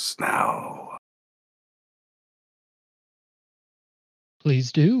doors now?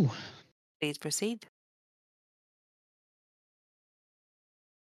 Please do. Please proceed.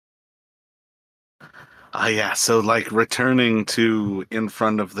 Yeah, so like returning to in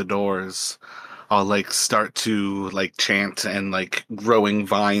front of the doors, I'll like start to like chant and like growing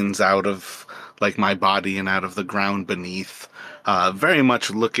vines out of like my body and out of the ground beneath. Very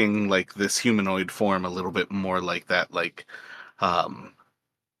much looking like this humanoid form, a little bit more like that, like um,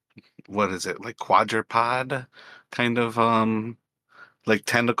 what is it, like quadruped kind of like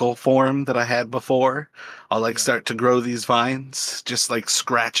tentacle form that I had before. I'll like Yeah. start to grow these vines, just like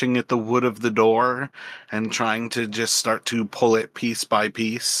scratching at the wood of the door and trying to just start to pull it piece by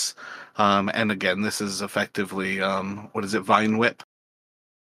piece. And again, this is effectively what is it, vine whip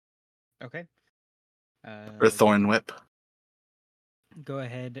Okay. or thorn whip? Go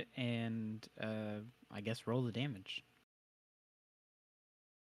ahead and I guess roll the damage.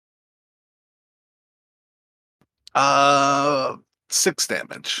 Uh, 6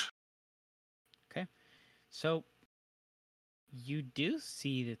 damage. Okay. So you do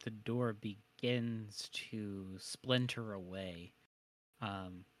see that the door begins to splinter away.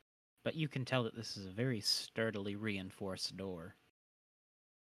 But you can tell that this is a very sturdily reinforced door.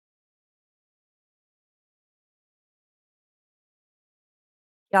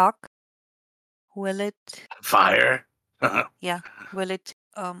 Yhaak, will it? Fire. Yeah, will it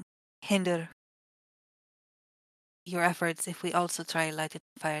hinder your efforts if we also try light it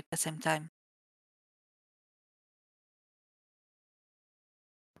on fire at the same time?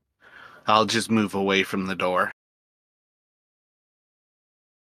 I'll just move away from the door.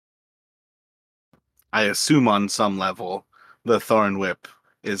 I assume on some level the thorn whip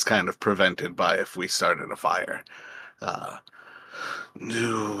is kind of prevented by if we started a fire.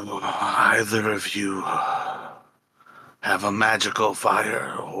 Do either of you have a magical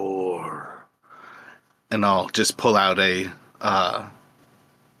fire, or... And I'll just pull out a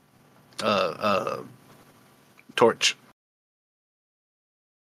torch.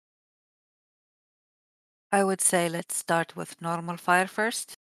 I would say let's start with normal fire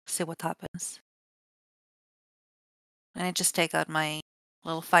first, see what happens. And I just take out my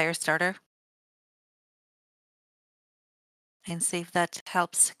little fire starter and see if that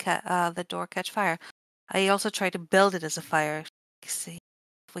helps the door catch fire. I also try to build it as a fire, see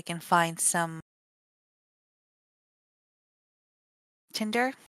if we can find some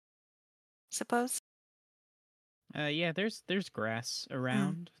tinder, suppose. Yeah, there's grass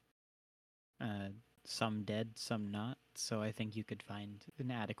around. Some dead, some not. So I think you could find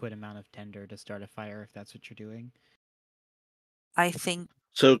an adequate amount of tinder to start a fire if that's what you're doing. I think.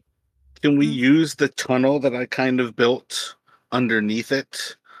 So, can we Mm. use the tunnel that I kind of built underneath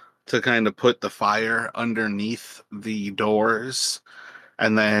it to kind of put the fire underneath the doors,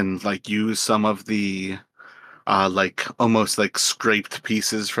 and then like use some of the like almost like scraped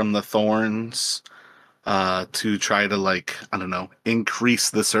pieces from the thorns to try to, like, I don't know, increase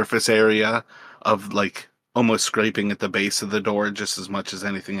the surface area of like almost scraping at the base of the door just as much as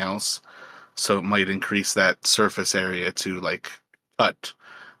anything else. So it might increase that surface area to like cut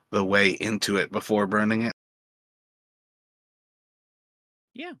the way into it before burning it.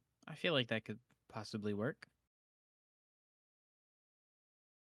 Yeah, I feel like that could possibly work.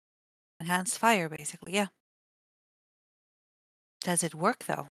 Enhance fire, basically, yeah. Does it work,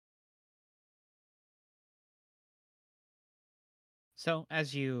 though? So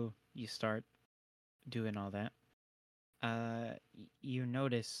as you start doing all that, you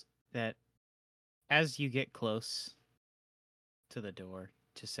notice that as you get close to the door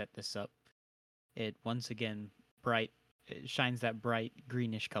to set this up, it once again it shines that bright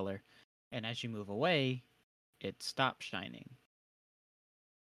greenish color, and as you move away, it stops shining.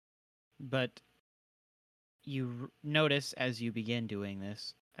 But you notice as you begin doing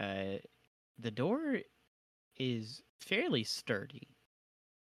this, the door is fairly sturdy.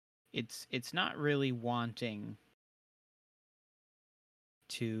 It's not really wanting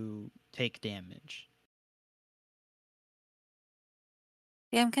to take damage.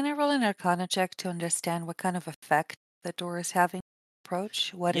 Yeah, I'm gonna roll an Arcana check to understand what kind of effect the door is having.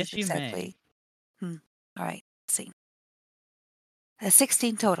 Approach. What is Yes, you exactly? may. All right. Let's see.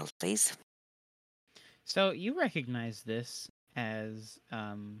 16 total, please. So you recognize this as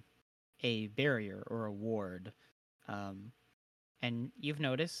a barrier or a ward. Um, and you've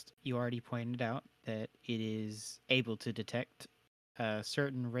noticed, you already pointed out, that it is able to detect a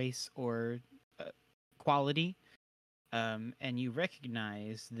certain race or quality. And you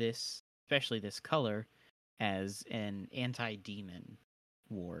recognize this, especially this color, as an anti-demon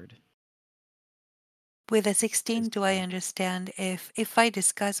ward. With a 16, do I understand if I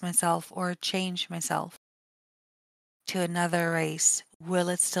disguise myself or change myself to another race, will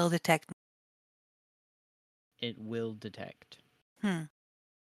it still detect me? It will detect.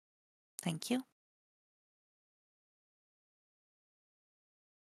 Thank you.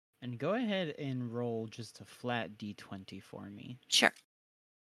 And go ahead and roll just a flat d20 for me. Sure.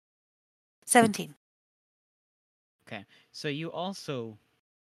 17. Okay, so you also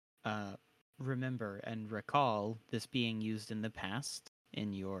remember and recall this being used in the past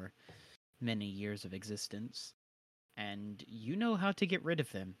in your many years of existence, and you know how to get rid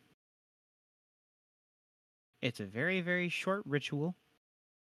of them. It's a very, very short ritual,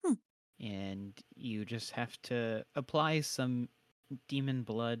 and you just have to apply some demon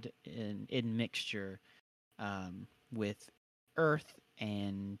blood in mixture with earth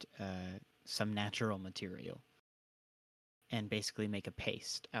and some natural material, and basically make a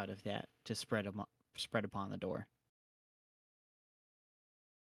paste out of that to spread spread upon the door.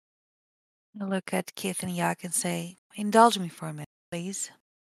 I look at Kith and Yhaak and say, indulge me for a minute, please.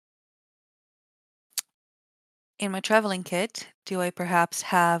 In my traveling kit, do I perhaps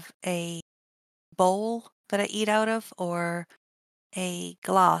have a bowl that I eat out of, or a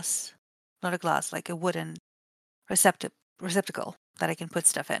glass? Not a glass, like a wooden receptacle that I can put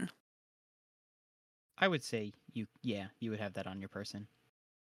stuff in. I would say you would have that on your person.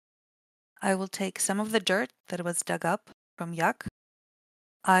 I will take some of the dirt that was dug up from Yhaak.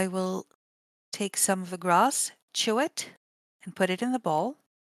 I will take some of the grass, chew it, and put it in the bowl,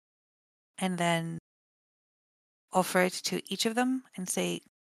 and then offer it to each of them and say,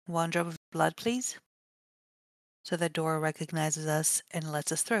 1 drop of blood, please. So the door recognizes us and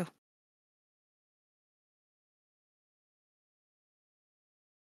lets us through.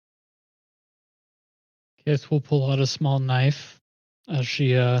 Kith will pull out a small knife as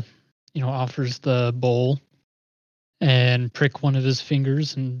she, offers the bowl and prick one of his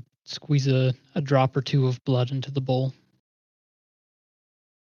fingers and squeeze a drop or two of blood into the bowl.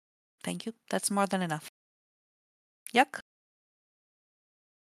 Thank you. That's more than enough. Yhaak?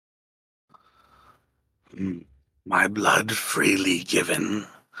 My blood freely given.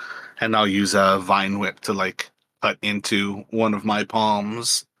 And I'll use a vine whip to cut into one of my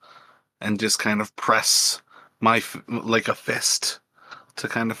palms and just kind of press like a fist to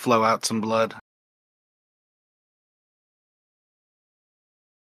kind of flow out some blood.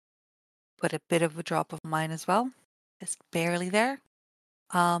 Put a bit of a drop of mine as well. Just barely there.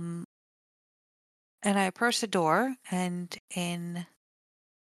 And I approach the door, and in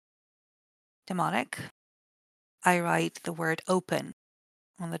demonic, I write the word open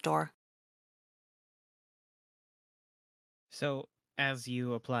on the door. So as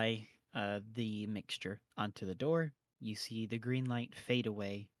you apply the mixture onto the door, you see the green light fade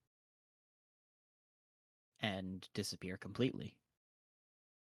away and disappear completely.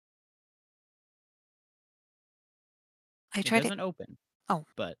 I It try to. doesn't open. Oh.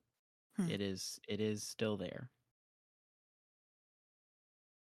 But Hmm. it is still there.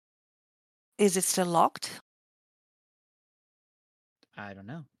 Is it still locked? I don't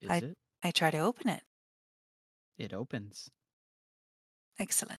know. Is it? I try to open it. It opens.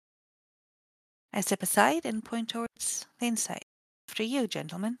 Excellent. I step aside and point towards the inside. After you,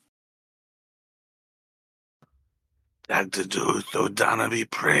 gentlemen. Dr. Duth O'Donna be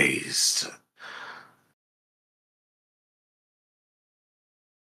praised.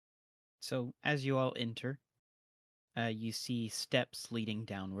 So as you all enter, you see steps leading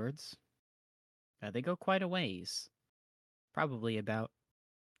downwards. They go quite a ways, probably about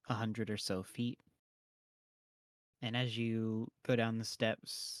 100 or so feet. And as you go down the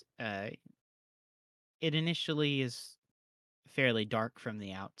steps, it initially is fairly dark from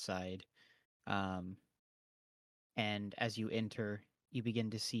the outside. And as you enter, you begin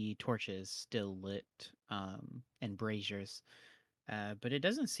to see torches still lit and braziers. But it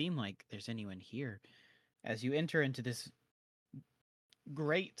doesn't seem like there's anyone here. As you enter into this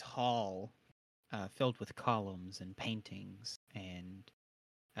great hall filled with columns and paintings and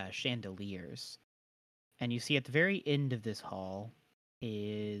chandeliers, and you see at the very end of this hall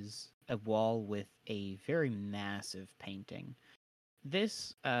is a wall with a very massive painting.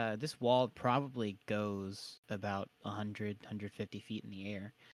 This wall probably goes about 100, 150 feet in the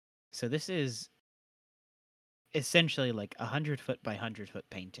air. So this is essentially like 100-foot by 100-foot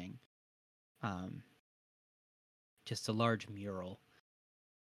painting. Just a large mural.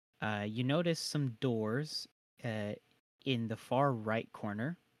 You notice some doors in the far right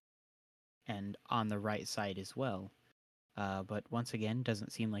corner and on the right side as well. But once again,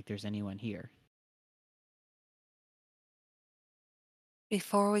 doesn't seem like there's anyone here.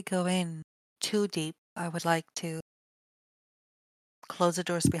 Before we go in too deep, I would like to close the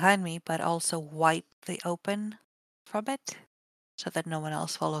doors behind me, but also wipe the open from it so that no one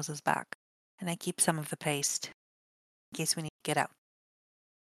else follows us back. And I keep some of the paste in case we need to get out.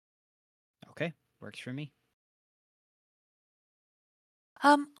 Okay, works for me.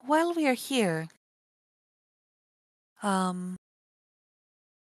 While we are here,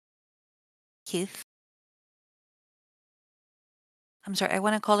 Kith. I'm sorry, I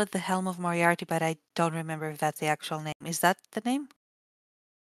want to call it the Helm of Moriarty, but I don't remember if that's the actual name. Is that the name?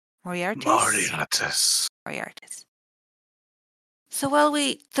 Moriartis? Moriartis. So while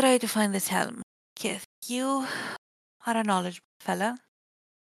we try to find this helm, Kith, you are a knowledgeable fella.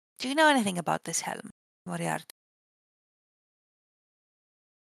 Do you know anything about this helm, Moriarty?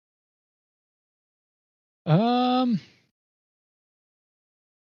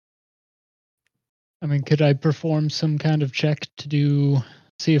 I mean, could I perform some kind of check to do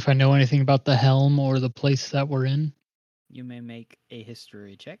See if I know anything about the helm or the place that we're in. You may make a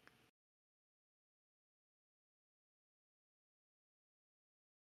history check.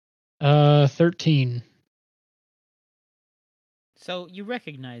 13. So you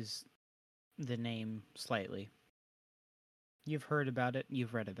recognize the name slightly. You've heard about it,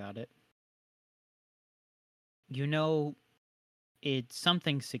 you've read about it. You know it's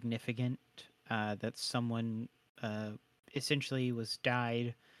something significant, that someone essentially was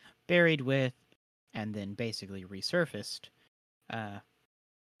died, buried with, and then basically resurfaced.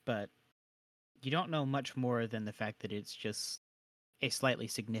 But you don't know much more than the fact that it's just a slightly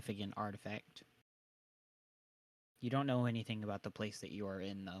significant artifact. You don't know anything about the place that you are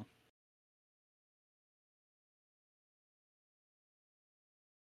in, though.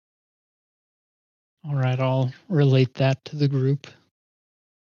 All right, I'll relate that to the group.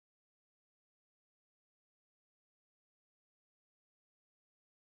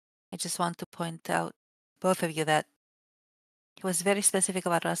 I just want to point out, both of you, that he was very specific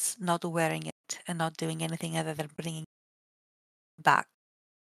about us not wearing it and not doing anything other than bringing it back.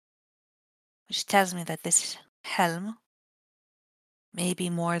 Which tells me that this helm may be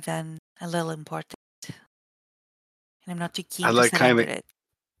more than a little important. And I'm not too keen to surrender it.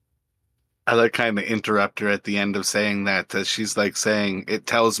 I like kind of interrupt her at the end of saying that, as she's like saying, it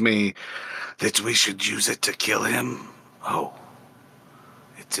tells me that we should use it to kill him. Oh,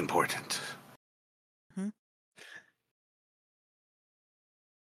 it's important.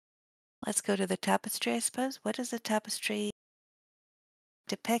 Let's go to the tapestry, I suppose. What does the tapestry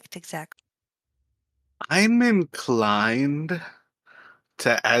depict exactly? I'm inclined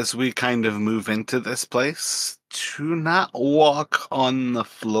to, as we kind of move into this place, to not walk on the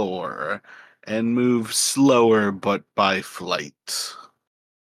floor and move slower but by flight.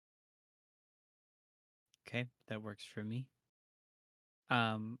 Okay, that works for me.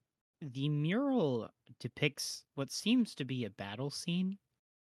 The mural depicts what seems to be a battle scene.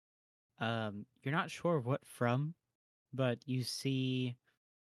 You're not sure what from, but you see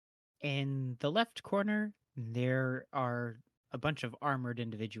in the left corner there are a bunch of armored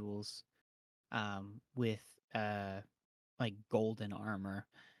individuals, with like golden armor,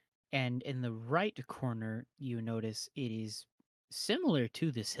 and in the right corner you notice it is similar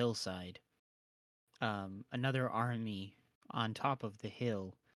to this hillside. Another army on top of the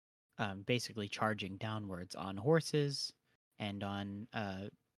hill, basically charging downwards on horses and on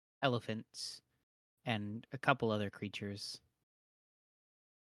elephants and a couple other creatures.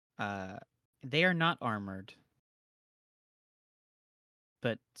 They are not armored,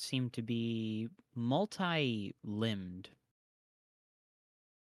 but seem to be multi-limbed.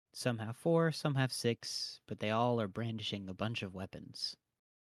 Some have 4, some have 6, but they all are brandishing a bunch of weapons.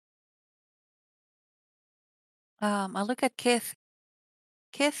 I look at Kith.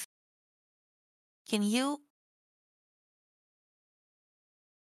 Kith, can you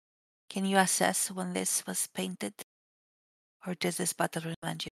assess when this was painted? Or does this battle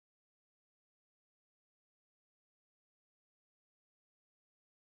remind you?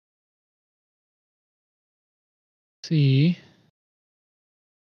 See.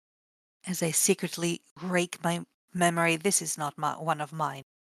 As I secretly rake my memory, this is not one of mine.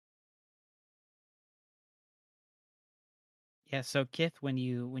 Yeah, so Kith, when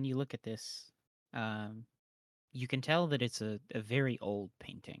you look at this, you can tell that it's a very old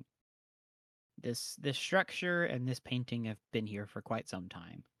painting. This structure and this painting have been here for quite some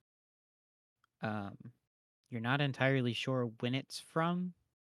time. You're not entirely sure when it's from,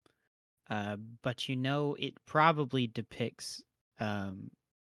 but you know it probably depicts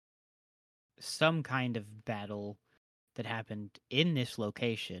some kind of battle that happened in this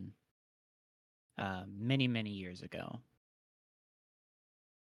location many, many years ago.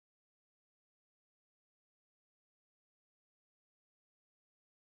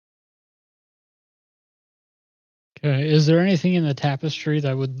 Okay, is there anything in the tapestry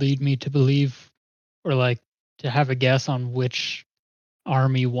that would lead me to believe, or like to have a guess on which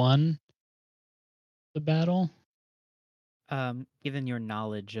army won the battle? Given your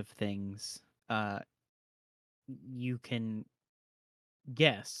knowledge of things, you can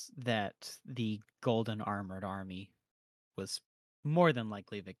guess that the golden armored army was more than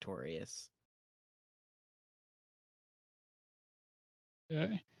likely victorious.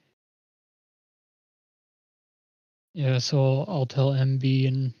 Okay. Yeah, so I'll tell MB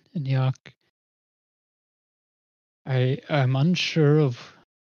and Yhaak. I'm unsure of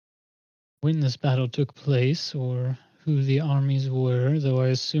when this battle took place or who the armies were, though I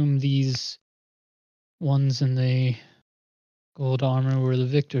assume these ones in the gold armor were the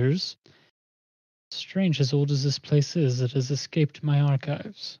victors. Strange, as old as this place is, it has escaped my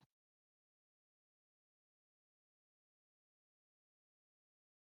archives.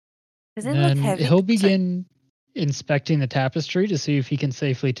 Does And it look then heavy? he'll Sorry. begin inspecting the tapestry to see if he can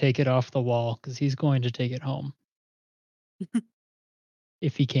safely take it off the wall, because he's going to take it home.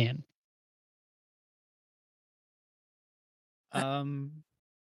 If he can.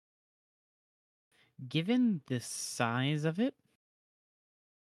 Given the size of it,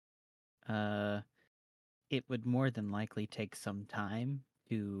 it would more than likely take some time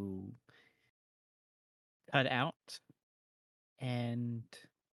to cut out and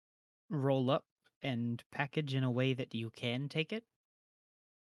roll up and package in a way that you can take it.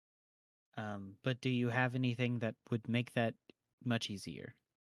 But do you have anything that would make that much easier?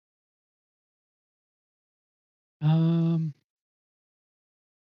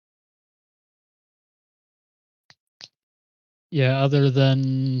 Yeah, other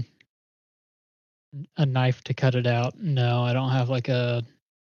than a knife to cut it out, no, I don't have like a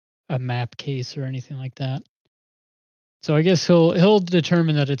map case or anything like that. So I guess he'll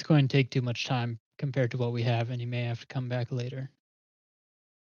determine that it's going to take too much time compared to what we have, and he may have to come back later.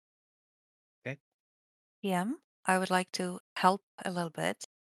 Okay. Yeah, I would like to help a little bit.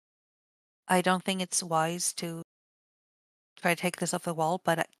 I don't think it's wise to try to take this off the wall,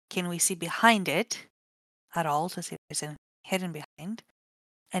 but can we see behind it at all to see if there's anything hidden behind?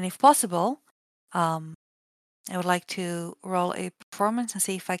 And if possible, I would like to roll a performance and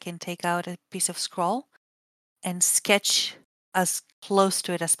see if I can take out a piece of scroll and sketch as close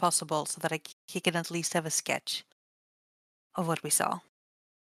to it as possible so that he can at least have a sketch of what we saw.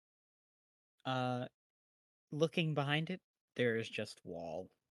 Looking behind it, there is just wall.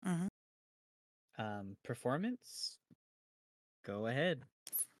 Mm-hmm. Performance? Go ahead.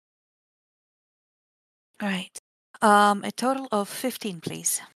 All right. A total of 15,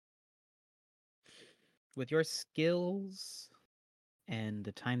 please. With your skills and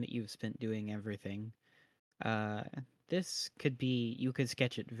the time that you've spent doing everything, this could be, you could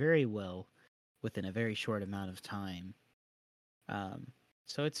sketch it very well within a very short amount of time.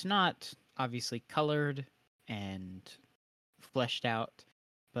 So it's not obviously colored and fleshed out,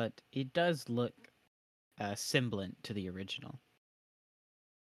 but it does look semblant to the original.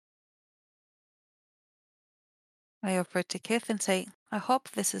 I offer it to Kith and say, I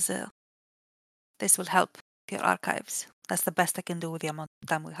hope this will help your archives. That's the best I can do with the amount of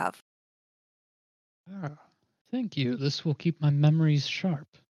time we have. Ah, thank you. This will keep my memories sharp.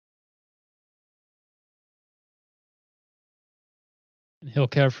 And he'll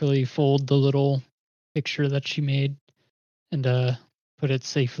carefully fold the little picture that she made and put it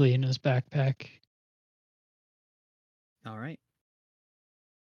safely in his backpack. All right.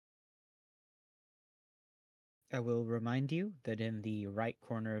 I will remind you that in the right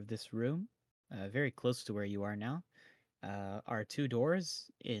corner of this room, very close to where you are now, are two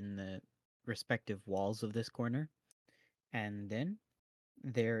doors in the respective walls of this corner. And then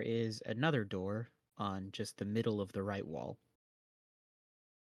there is another door on just the middle of the right wall.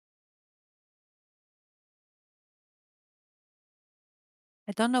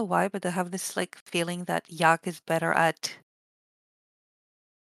 I don't know why, but I have this feeling that Yhaak is better at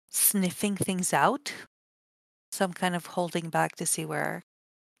sniffing things out. So I'm kind of holding back to see where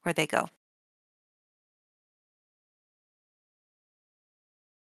they go.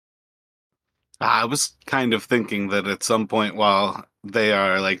 I was kind of thinking that at some point while they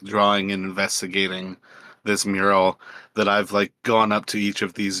are like drawing and investigating this mural, that I've like gone up to each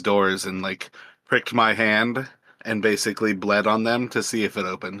of these doors and like pricked my hand and basically bled on them to see if it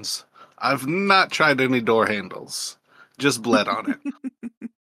opens. I've not tried any door handles, just bled on it.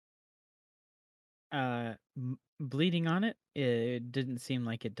 Bleeding on it, it didn't seem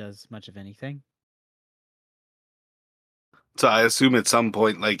like it does much of anything. So I assume at some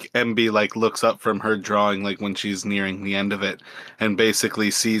point, like MB, like looks up from her drawing, like when she's nearing the end of it, and basically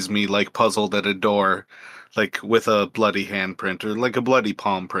sees me like puzzled at a door, like with a bloody handprint or like a bloody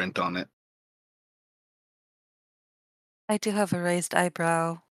palm print on it. I do have a raised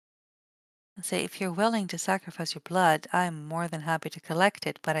eyebrow and say, if you're willing to sacrifice your blood, I'm more than happy to collect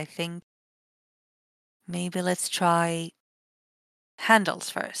it, but I think maybe let's try handles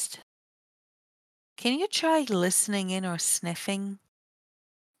first. Can you try listening in or sniffing?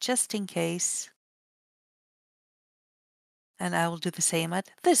 Just in case. And I will do the same at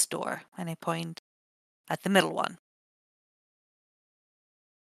this door. And I point at the middle one.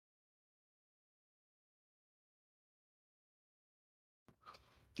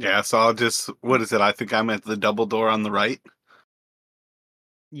 Yeah, so I'll just, what is it? I think I'm at the double door on the right.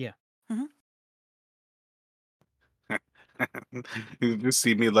 Yeah. Mm-hmm. You just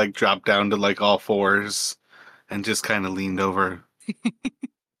see me like drop down to like all fours and just kind of leaned over.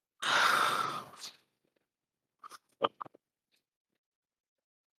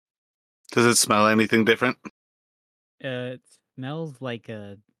 Does it smell anything different? It smells like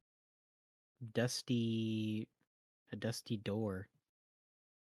a dusty door,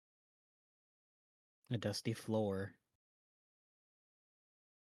 a dusty floor.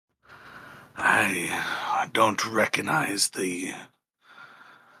 I don't recognize the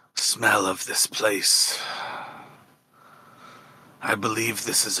smell of this place. I believe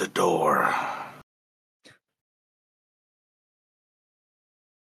this is a door.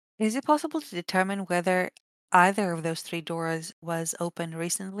 Is it possible to determine whether either of those 3 doors was opened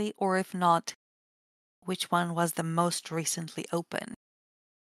recently, or if not, which one was the most recently opened?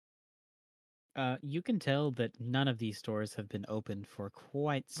 You can tell that none of these doors have been opened for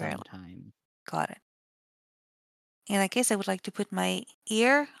quite some Rarely. time. Got it. In that case, I would like to put my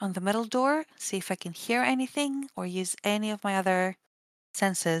ear on the middle door, see if I can hear anything or use any of my other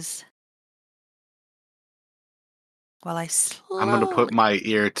senses while I I'm gonna slowly. put my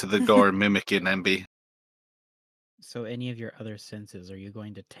ear to the door, mimicking Emby. So any of your other senses, are you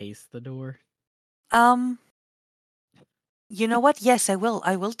going to taste the door? You know what? Yes, I will.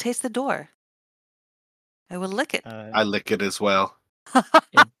 I will taste the door. I will lick it. I lick it as well.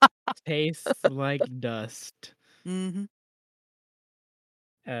 It tastes like dust. Mm-hmm.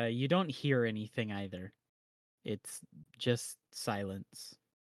 You don't hear anything either. It's just silence.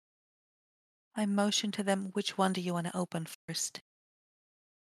 I motion to them. Which one do you want to open first?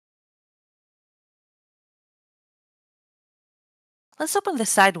 Let's open the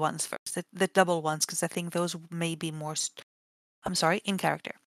side ones first, the double ones, because I think those may be more. I'm sorry, in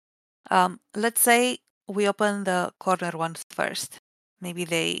character. Let's say we open the corner ones first. Maybe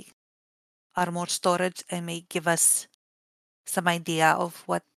they are more storage and may give us some idea of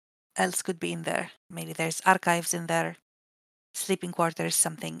what else could be in there. Maybe there's archives in there, sleeping quarters,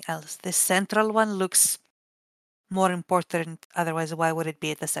 something else. The central one looks more important. Otherwise, why would it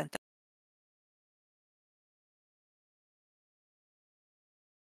be at the center?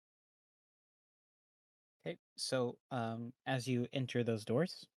 Okay, so as you enter those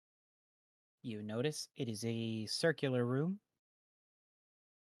doors, you notice it is a circular room,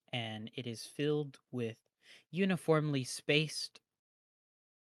 and it is filled with uniformly spaced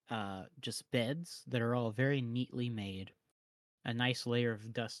just beds that are all very neatly made. A nice layer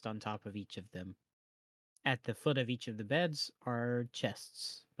of dust on top of each of them. At the foot of each of the beds are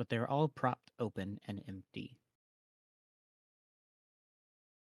chests, but they're all propped open and empty.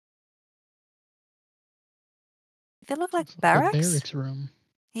 They look like Looks like a barracks. barracks room.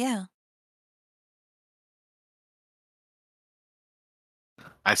 Yeah.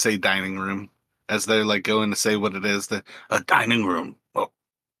 I say dining room as they're like going to say what it is. A dining room. Oh,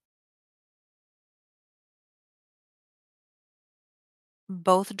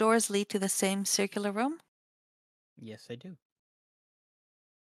 Both doors lead to the same circular room. Yes, I do.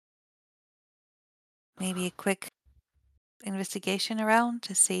 Maybe a quick investigation around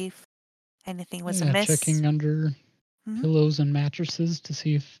to see if anything was Yeah, amiss. checking under Mhm. pillows and mattresses to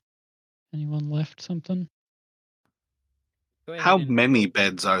see if anyone left something. Go ahead how and many roll.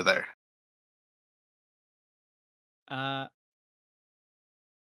 beds are there?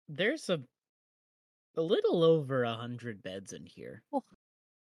 There's a little over 100 beds in here. Oh.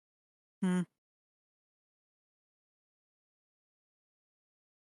 Hmm.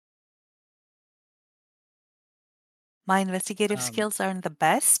 My investigative skills aren't the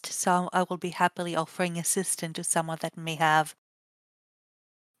best, so I will be happily offering assistance to someone that may have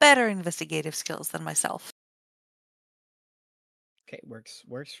better investigative skills than myself. Okay, works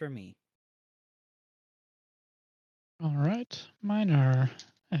for me. All right, mine are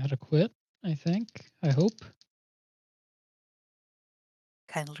adequate, I think. I hope.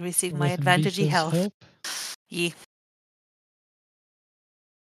 Kindly receive my With advantage Mbisha's health. help. Ye.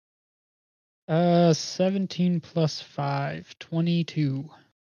 17 plus 5, 22.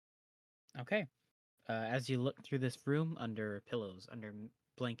 Okay. As you look through this room, under pillows, under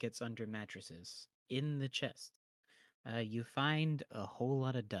blankets, under mattresses, in the chest, you find a whole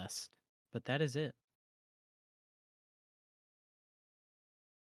lot of dust, but that is it.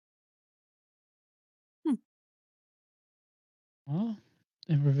 Well,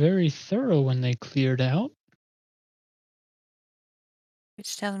 they were very thorough when they cleared out.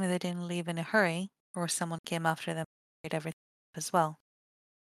 Which tells me they didn't leave in a hurry, or someone came after them and did everything as well.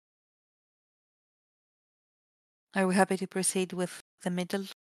 Are we happy to proceed with the middle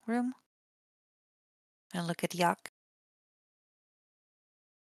room? And look at Yhaak.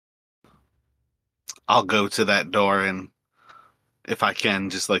 I'll go to that door and if I can,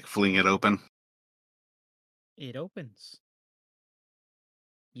 just like fling it open. It opens.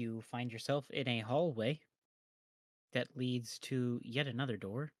 You find yourself in a hallway that leads to yet another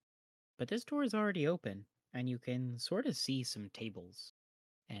door, but this door is already open, and you can sort of see some tables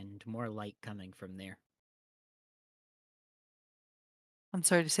and more light coming from there. I'm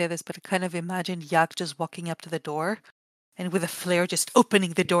sorry to say this, but I kind of imagined Yhaak just walking up to the door and with a flare just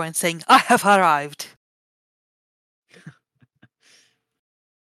opening the door and saying, "I have arrived."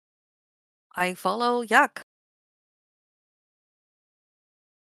 I follow Yhaak.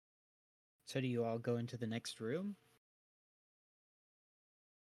 So do you all go into the next room?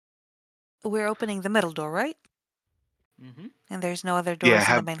 We're opening the middle door, right? Mm-hmm. And there's no other Yeah, doors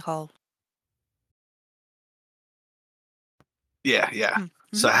in the main hall. yeah. Mm-hmm.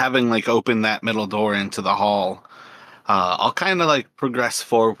 So having like opened that middle door into the hall, I'll kind of like progress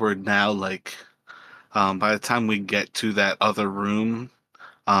forward now. Like, by the time we get to that other room,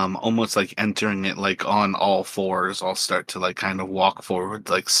 almost like entering it like on all fours, I'll start to like kind of walk forward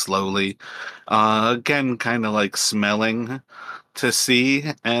like slowly. Again, kind of like smelling to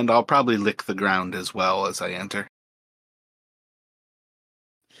see, and I'll probably lick the ground as well as I enter.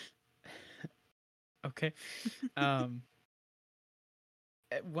 Okay.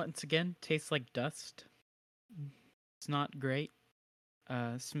 Once again, tastes like dust. It's not great.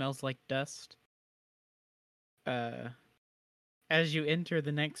 Smells like dust. As you enter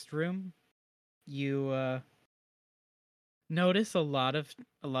the next room, you notice a lot of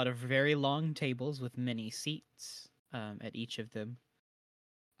very long tables with many seats at each of them.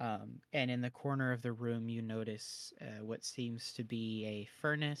 And in the corner of the room, you notice what seems to be a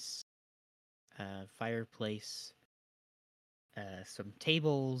furnace, fireplace, some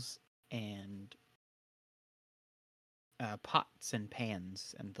tables, and pots and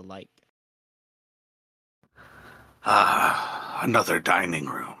pans and the like. Another dining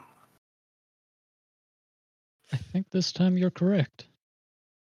room. I think this time you're correct.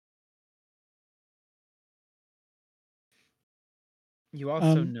 You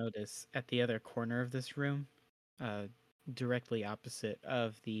also notice at the other corner of this room, directly opposite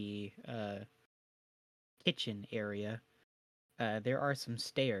of the kitchen area, there are some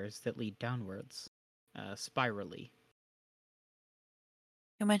stairs that lead downwards, spirally.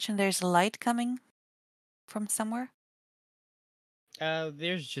 You mentioned there's a light coming from somewhere?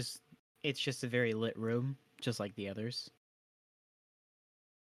 It's just a very lit room, just like the others.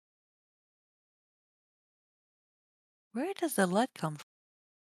 Where does the light come from?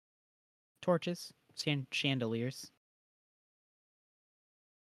 Torches, chandeliers.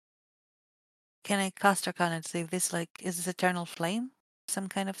 Can I cast Arcana to see if this is this eternal flame some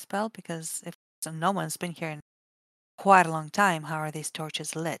kind of spell? Because if no one's been here in quite a long time, how are these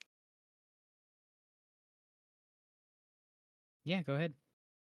torches lit? Yeah, go ahead.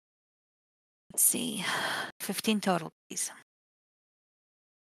 Let's see. 15 total, please.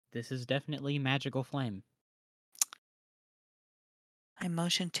 This is definitely magical flame. I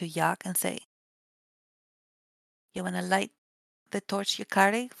motion to Yhaak and say, "You want to light the torch you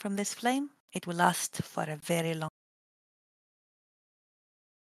carry from this flame? It will last for a very long."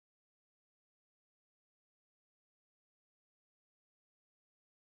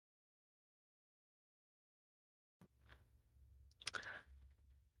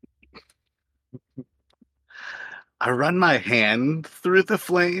 I run my hand through the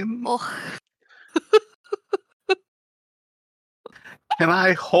flame. Oh, Can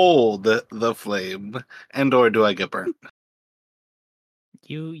I hold the flame, and or do I get burnt?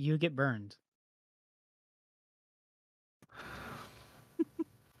 You get burned.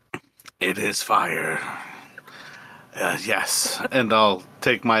 It is fire. Yes, and I'll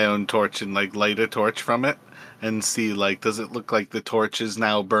take my own torch and like light a torch from it and see like does it look like the torch is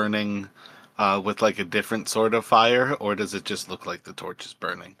now burning with like a different sort of fire, or does it just look like the torch is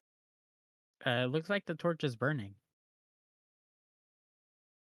burning? It looks like the torch is burning.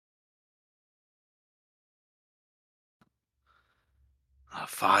 A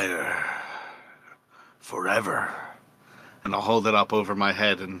fire forever. And I'll hold it up over my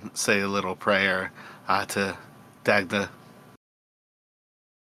head and say a little prayer to Dagda.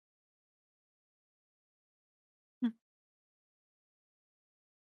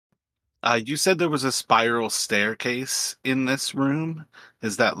 You said there was a spiral staircase in this room.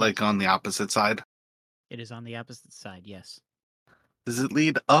 Is that like Yes. on the opposite side? It is on the opposite side, yes. Does it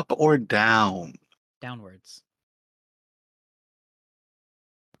lead up or down? Downwards.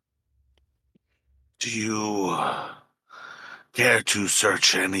 Do you care to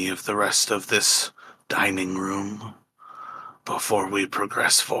search any of the rest of this dining room before we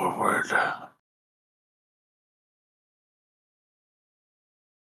progress forward?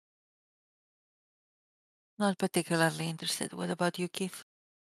 Not particularly interested. What about you, Kith?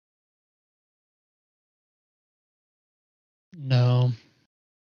 No.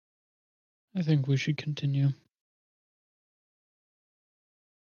 I think we should continue.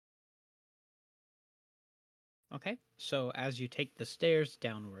 Okay, so as you take the stairs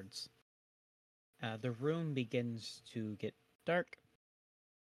downwards, the room begins to get dark,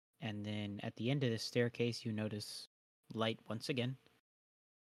 and then at the end of the staircase, you notice light once again,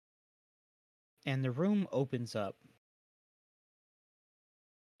 and the room opens up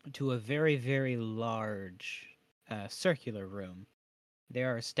to a very, very large circular room.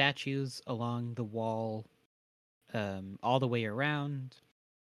 There are statues along the wall all the way around.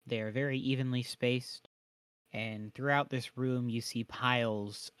 They are very evenly spaced. And throughout this room, you see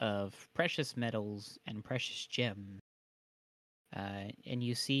piles of precious metals and precious gems. And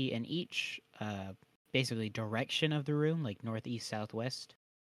you see in each basically direction of the room, like northeast, southwest,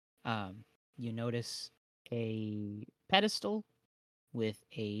 you notice a pedestal with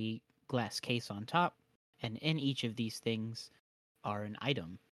a glass case on top. And in each of these things are an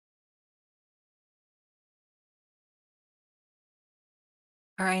item.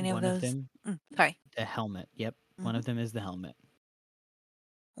 Are any of One of those? them, Sorry. the helmet. Yep. One of them is the helmet.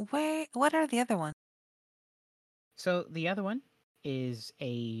 What are the other ones? So the other one is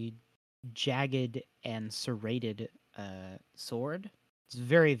a jagged and serrated sword. It's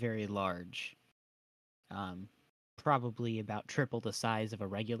very, very large. Probably about triple the size of a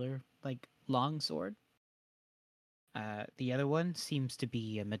regular, like, long sword. The other one seems to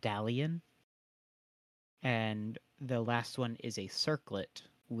be a medallion. And the last one is a circlet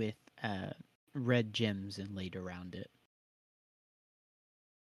with red gems inlaid around it.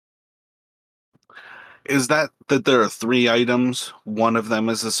 Is that there are 3 items? One of them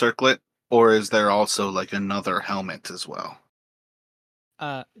is a circlet, or is there also like another helmet as well?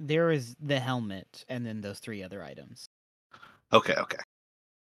 There is the helmet and then those 3 other items. Okay.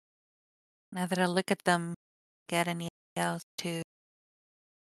 Now that I look at them, get any else to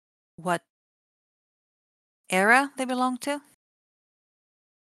what era they belong to?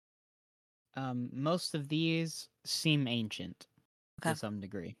 Most of these seem ancient Okay. to some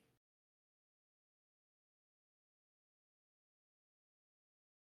degree.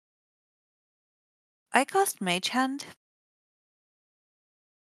 I cast Mage Hand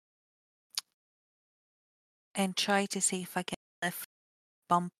and try to see if I can lift,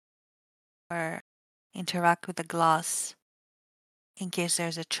 bump, or interact with the glass in case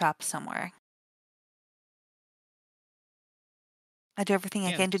there's a trap somewhere. I do everything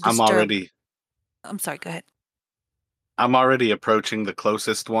I Yeah, can to I'm disturb. already I'm sorry, go ahead. approaching the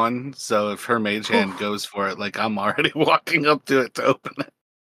closest one, so if her mage hand goes for it, like I'm already walking up to it to open it.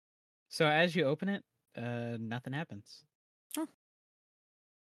 So as you open it, nothing happens.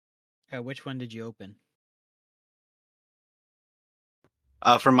 Which one did you open?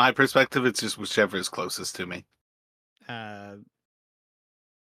 From my perspective, it's just whichever is closest to me.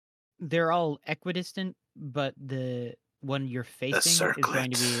 They're all equidistant, but the one you're facing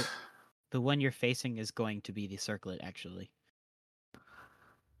is going to be the circlet, actually.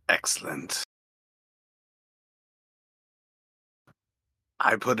 Excellent.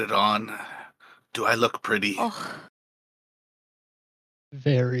 I put it on. Do I look pretty? Oh,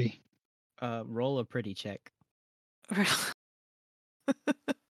 Very. Roll a pretty check.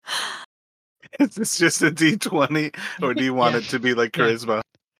 Is this just a D20, or do you want Yeah. it to be like Yeah. charisma?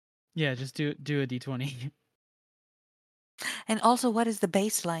 Yeah, just do a d20. And also, what is the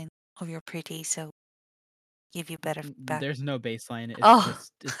baseline of your pretty? So give you better feedback. There's no baseline. It's Oh.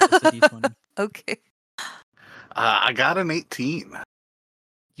 just a d20. Okay. I got an 18.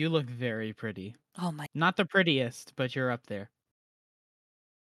 You look very pretty. Oh my. Not the prettiest, but you're up there.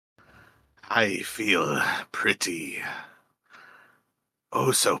 I feel pretty.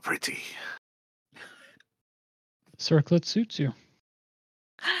 Oh, so pretty. Circlet suits you.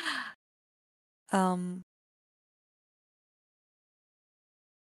 Not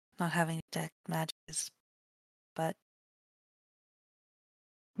having detect matches, but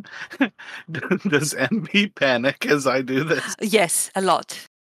Does MB panic as I do this? yes, a lot.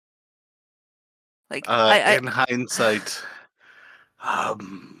 Like I In hindsight,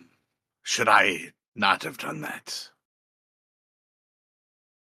 should I not have done that?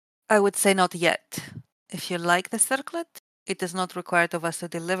 I would say not yet. If you like the circlet, it is not required of us to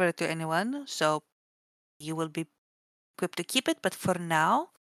deliver it to anyone, so you will be equipped to keep it. But for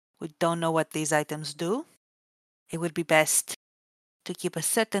now, we don't know what these items do. It would be best to keep a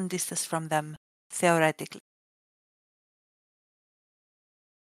certain distance from them, theoretically.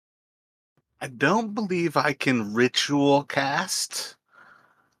 I don't believe I can ritual cast.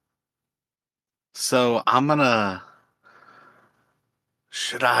 So I'm gonna.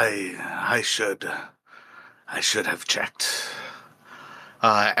 Should I? I should have checked.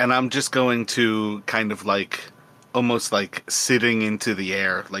 And I'm just going to kind of like, almost like sitting into the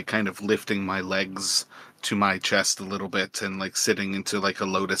air, like kind of lifting my legs to my chest a little bit and like sitting into like a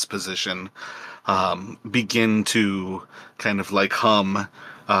lotus position. Begin to kind of like hum.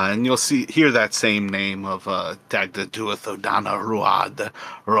 And you'll hear that same name of Dagda Duathodana Ruad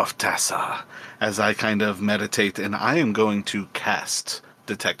Roftasa as I kind of meditate, and I am going to cast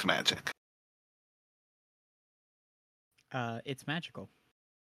Detect Magic. It's magical.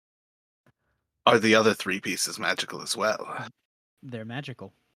 Are the other three pieces magical as well? They're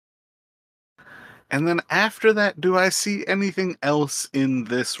magical. And then after that, do I see anything else in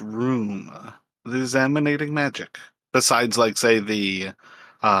this room that is emanating magic? Besides, like, say, the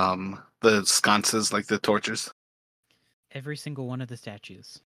sconces, like the torches? Every single one of the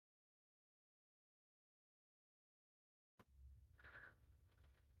statues.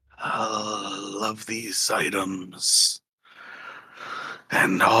 All of these items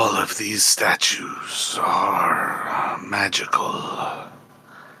and all of these statues are magical.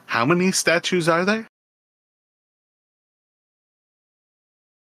 How many statues are there?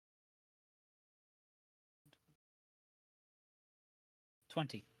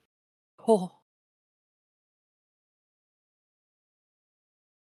 20. Oh.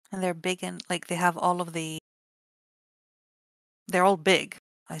 And they're big and like they have all of the. They're all big.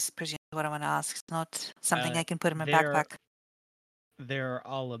 I presume is what I want to ask. It's not something I can put in my backpack. They're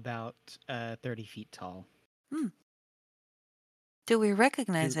all about 30 feet tall. Hmm. Do we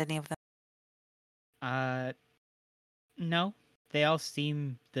recognize any of them? No. They all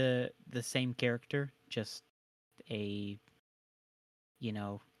seem the same character, just a,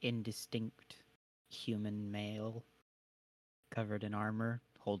 indistinct human male covered in armor,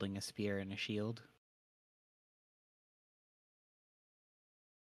 holding a spear and a shield.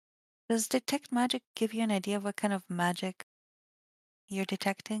 Does detect magic give you an idea of what kind of magic you're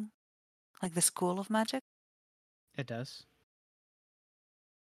detecting? Like the school of magic? It does.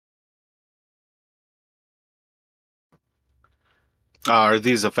 Are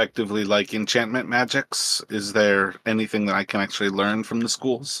these effectively like enchantment magics? Is there anything that I can actually learn from the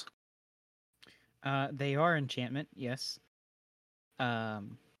schools? They are enchantment, yes. If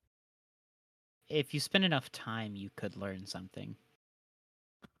you spend enough time, you could learn something.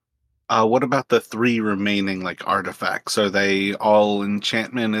 What about the three remaining like artifacts? Are they all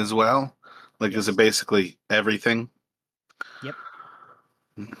enchantment as well? Like, is Yes. it basically everything? Yep.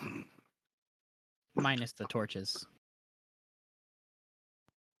 Minus the torches.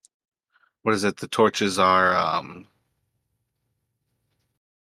 What is it? The torches are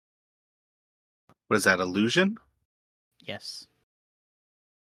what is that, illusion? Yes.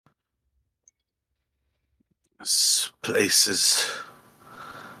 This place is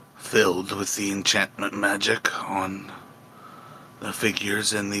filled with the enchantment magic on the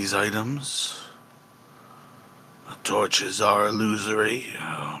figures in these items. The torches are illusory.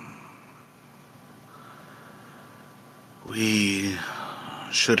 We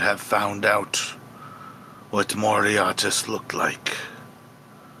should have found out what Moriartis looked like.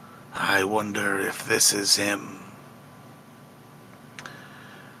 I wonder if this is him.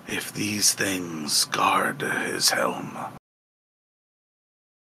 If these things guard his helm.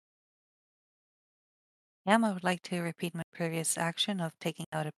 I would like to repeat my previous action of taking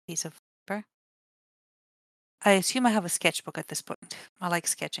out a piece of paper. I assume I have a sketchbook at this point. I like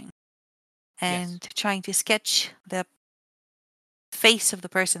sketching. And trying to sketch the face of the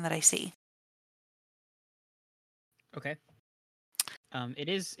person that I see. Okay. It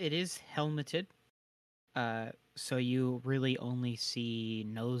is helmeted. So you really only see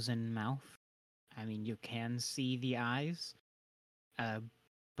nose and mouth. I mean, you can see the eyes,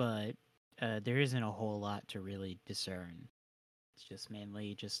 but there isn't a whole lot to really discern. It's just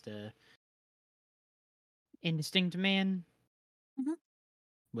mainly just a indistinct man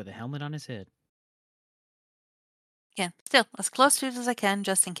with a helmet on his head. Yeah, still as close to it as I can,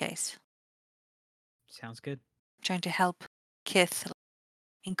 just in case. Sounds good. Trying to help Kith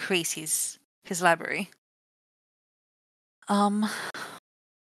increase his library. I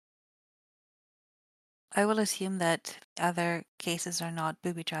will assume that the other cases are not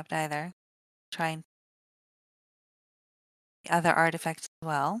booby trapped either. Trying the other artifacts as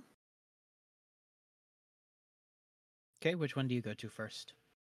well. Okay, which one do you go to first?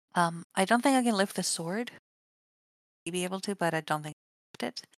 I don't think I can lift the sword. You'd be able to, but I don't think I lift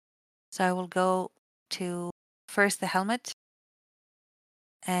it. So I will go to first the helmet,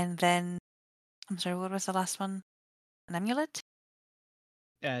 and then I'm sorry, what was the last one? An amulet?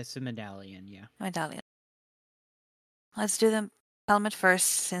 It's a medallion, yeah. Medallion. Let's do the helmet first,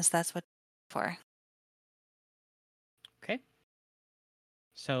 since that's what for. Okay.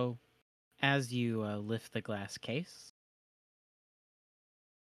 So, as you lift the glass case,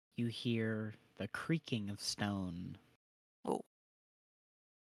 you hear the creaking of stone. Oh.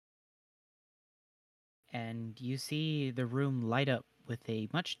 And you see the room light up with a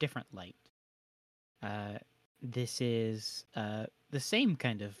much different light. This is the same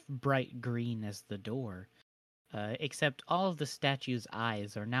kind of bright green as the door, except all of the statue's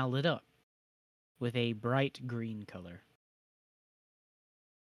eyes are now lit up with a bright green color.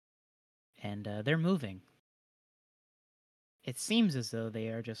 And they're moving. It seems as though they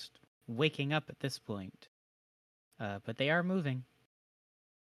are just waking up at this point. But they are moving.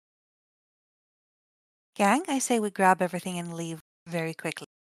 Gang, I say we grab everything and leave very quickly.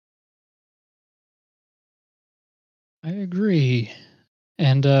 I agree.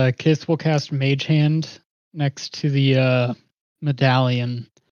 And Kith will cast Mage Hand next to the medallion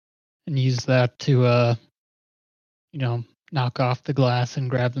and use that to, knock off the glass and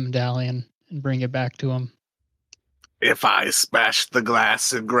grab the medallion and bring it back to him. If I smash the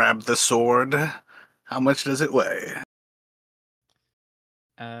glass and grab the sword, how much does it weigh?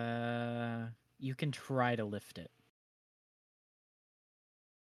 You can try to lift it.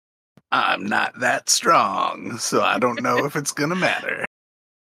 I'm not that strong, so I don't know if it's gonna matter.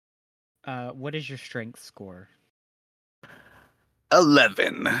 What is your strength score?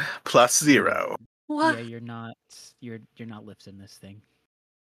 11 plus 0. What? Yeah, you're not lifting this thing.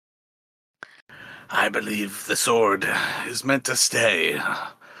 I believe the sword is meant to stay.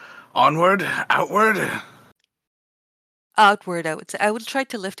 Onward, outward. Outward, I would say. I would try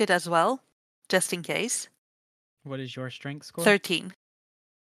to lift it as well, just in case. What is your strength score? 13.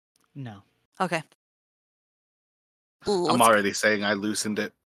 No. Okay. I'm already saying I loosened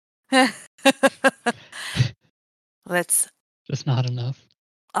it. Let's, Just not enough.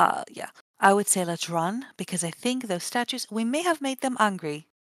 yeah. I would say let's run, because I think those statues, we may have made them angry.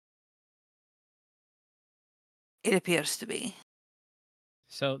 It appears to be.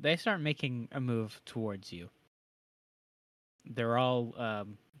 So they start making a move towards you. They're all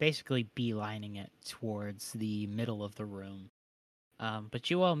basically beelining it towards the middle of the room. But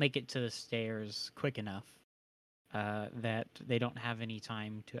you all make it to the stairs quick enough that they don't have any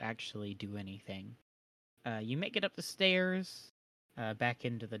time to actually do anything. You make it up the stairs, back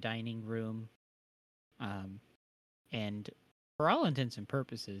into the dining room, and for all intents and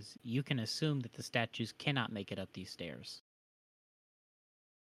purposes, you can assume that the statues cannot make it up these stairs.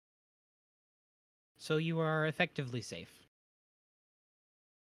 So you are effectively safe.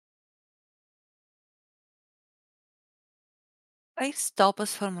 I stop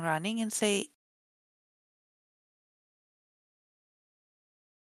us from running and say,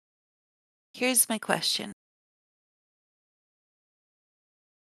 here's my question.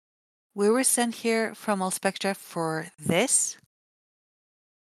 We were sent here from Olz'spktra for this.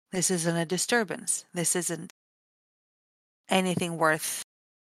 This isn't a disturbance. This isn't anything worth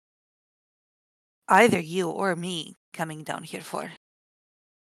either you or me coming down here for.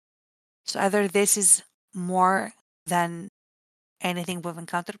 So either this is more than anything we've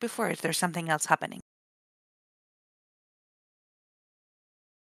encountered before, if there's something else happening.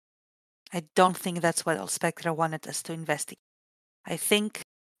 I don't think that's what Olz'spktra wanted us to investigate. I think...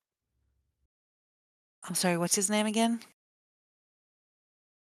 I'm sorry, what's his name again?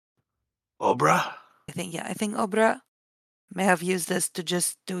 Obra? I think Obra may have used this to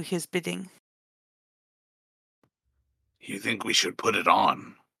just do his bidding. You think we should put it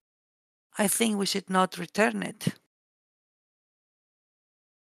on? I think we should not return it.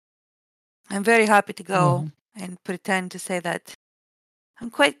 I'm very happy to go and pretend to say that I'm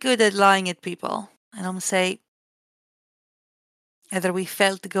quite good at lying at people. And I'm say, either we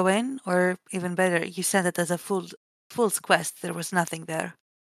failed to go in, or even better, you sent it as a fool's quest. There was nothing there.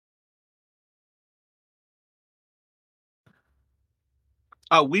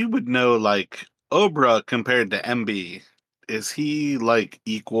 We would know, like, Obra compared to MB. Is he, like,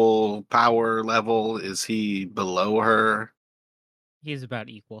 equal power level? Is he below her? He's about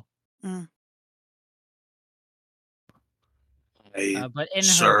equal. Mm. But in her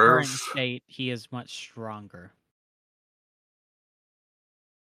serve. current state, he is much stronger.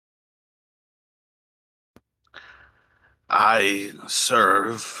 I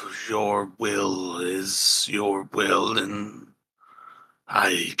serve. Your will is your will, and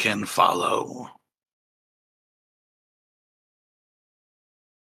I can follow.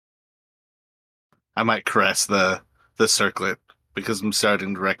 I might caress the circlet, because I'm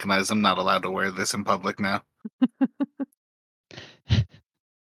starting to recognize I'm not allowed to wear this in public now.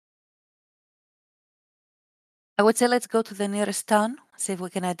 I would say let's go to the nearest town, see if we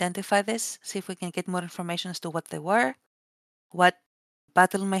can identify this, see if we can get more information as to what they were, what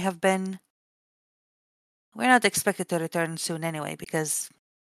battle may have been. We're not expected to return soon anyway, because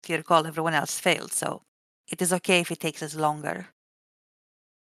if you recall, everyone else failed, so it is okay if it takes us longer.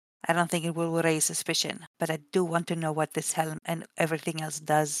 I don't think it will raise suspicion, but I do want to know what this helm and everything else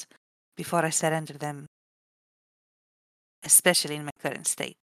does before I surrender them, especially in my current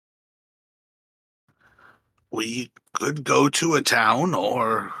state. We could go to a town,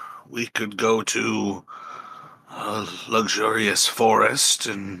 or we could go to a luxurious forest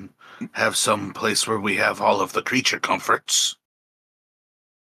and have some place where we have all of the creature comforts.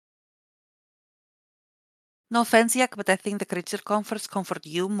 No offense, Yhaak, but I think the creature comforts comfort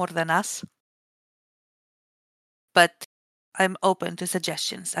you more than us. But I'm open to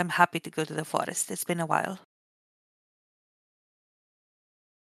suggestions. I'm happy to go to the forest. It's been a while.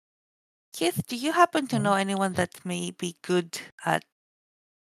 Kith, do you happen to know anyone that may be good at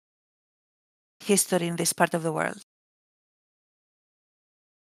history in this part of the world?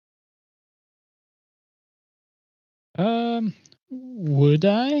 Would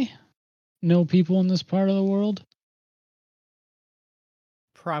I know people in this part of the world?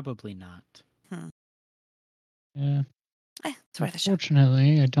 Probably not. Yeah. It's worth a shot.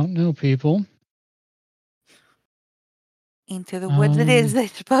 Unfortunately, I don't know people. Into the woods it is, I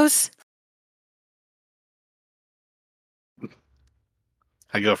suppose.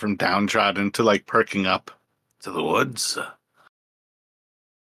 I go from downtrodden to like perking up to the woods.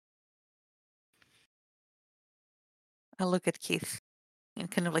 I look at Keith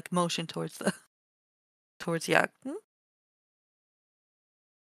and kind of like motion towards Yhaak.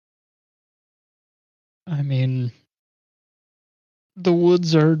 I mean, the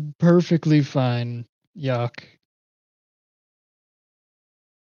woods are perfectly fine, Yhaak.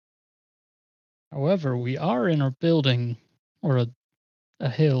 However, we are in a building, or a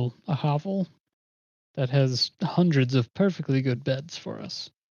hill, a hovel, that has hundreds of perfectly good beds for us.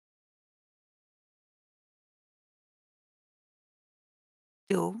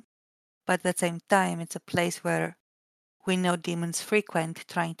 Do, but at the same time, it's a place where we know demons frequent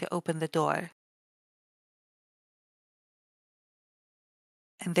trying to open the door.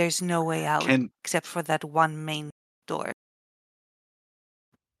 And there's no way out except for that one main door.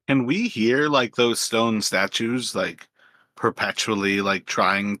 Can we hear like those stone statues like perpetually like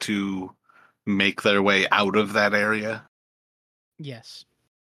trying to make their way out of that area? Yes.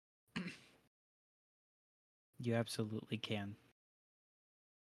 You absolutely can.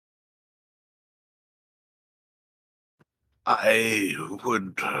 I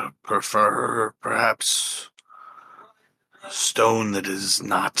would prefer perhaps stone that is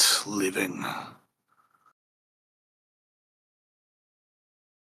not living.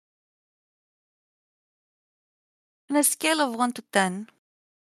 On a scale of 1 to 10,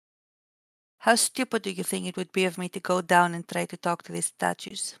 how stupid do you think it would be of me to go down and try to talk to these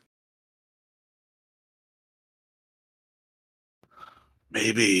statues?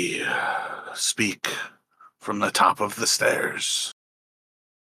 Maybe speak from the top of the stairs.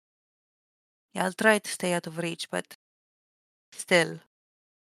 Yeah, I'll try to stay out of reach, but still.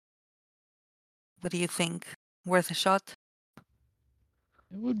 What do you think? Worth a shot?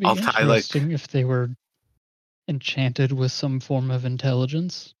 It would be I'll tie like interesting if they were enchanted with some form of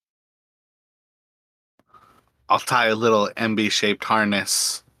intelligence. I'll tie a little MB-shaped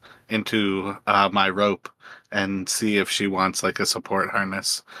harness into my rope and see if she wants like a support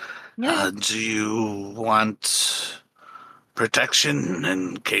harness. Do you want protection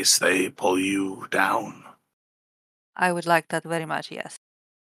in case they pull you down? I would like that very much, yes.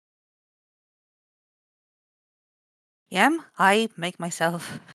 Yam, I make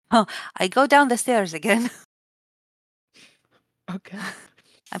myself... Oh, I go down the stairs again. Okay.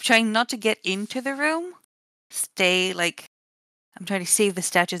 I'm trying not to get into the room. Stay, like... I'm trying to see if the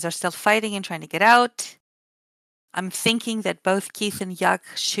statues are still fighting and trying to get out. I'm thinking that both Keith and Yhaak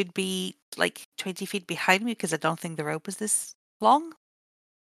should be, like, 20 feet behind me because I don't think the rope is this long.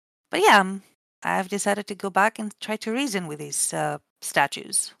 But yeah, I've decided to go back and try to reason with these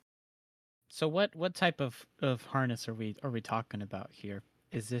statues. So what type of harness are we talking about here?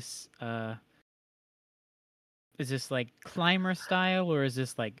 Is this like climber style, or is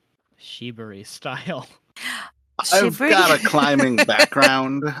this like shibari style? I've Shibari? got a climbing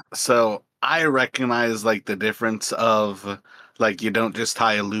background, so I recognize like the difference of like you don't just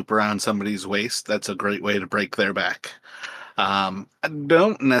tie a loop around somebody's waist. That's a great way to break their back. I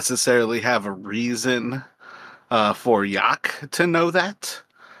don't necessarily have a reason for Yhaak to know that.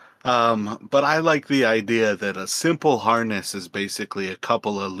 But I like the idea that a simple harness is basically a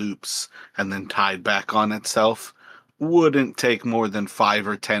couple of loops and then tied back on itself. Wouldn't take more than 5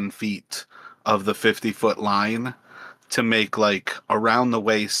 or 10 feet of the 50-foot line to make like around the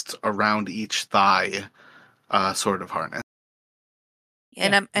waist, around each thigh, sort of harness.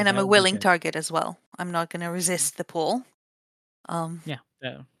 And Yeah, I'm a that'll be willing good. target as well. I'm not going to resist the pull. Yeah,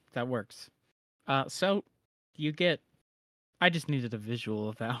 that works. So you get. I just needed a visual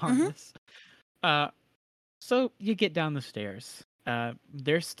of that harness. So you get down the stairs.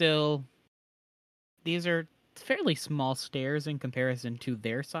 They're still. These are fairly small stairs in comparison to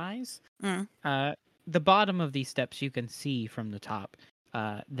their size. Mm. The bottom of these steps you can see from the top.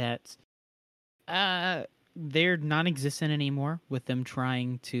 That they're non-existent anymore with them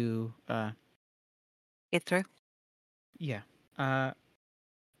trying to Get through. yeah.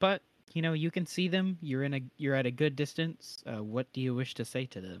 But you can see them. You're at a good distance. What do you wish to say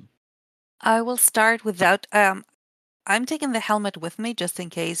to them? I will start without. I'm taking the helmet with me just in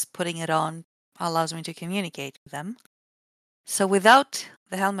case putting it on allows me to communicate with them. So without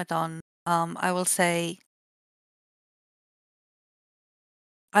the helmet on, I will say,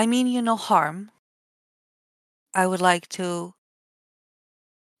 I mean you no harm. I would like to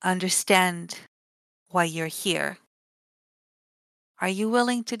understand why you're here. Are you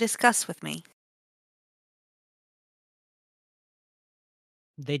willing to discuss with me?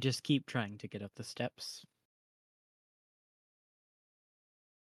 They just keep trying to get up the steps.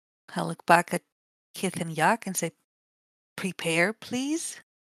 I look back at Kith and Yhaak and say, prepare, please.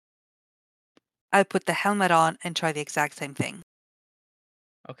 I put the helmet on and try the exact same thing.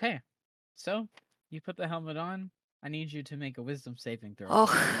 Okay. So, you put the helmet on. I need you to make a wisdom saving throw.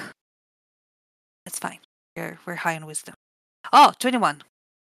 Oh, that's fine. We're high on wisdom. Oh, 21.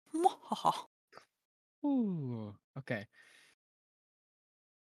 Ooh. Okay.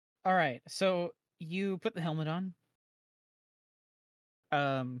 All right. So, you put the helmet on.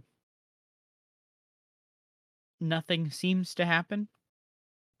 Nothing seems to happen,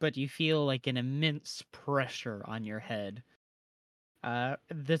 but you feel like an immense pressure on your head.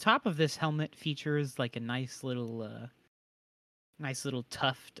 The top of this helmet features like a nice little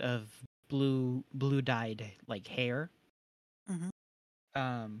tuft of blue dyed like hair. Mhm.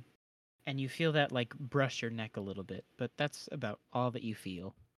 And you feel that like brush your neck a little bit, but that's about all that you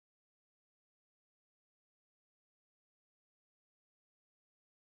feel.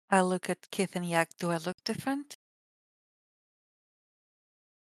 I look at Kith and Yhaak. Do I look different?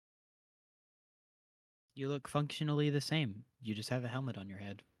 You look functionally the same. You just have a helmet on your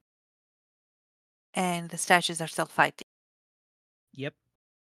head. And the statues are still fighting. Yep.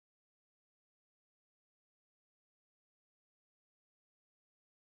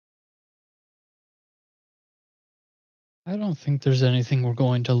 I don't think there's anything we're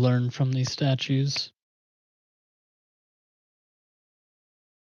going to learn from these statues.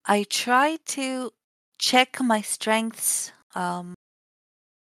 I try to check my strengths,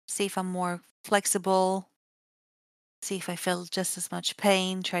 see if I'm more flexible, see if I feel just as much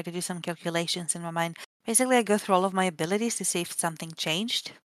pain, try to do some calculations in my mind. Basically, I go through all of my abilities to see if something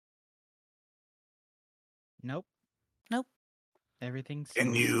changed. Nope. Nope. Everything's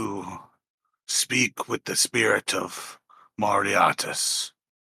Can still the same. you speak with the spirit of Moriartis?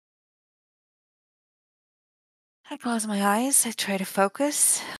 I close my eyes, I try to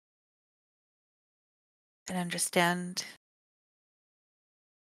focus and understand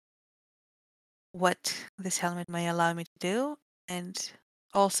what this helmet may allow me to do, and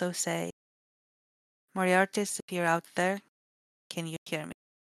also say, Moriartis, if you're out there, can you hear me?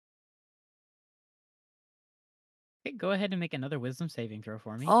 Okay, go ahead and make another wisdom saving throw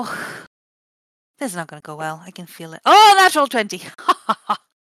for me. Oh, this is not going to go well. I can feel it. Oh, natural 20.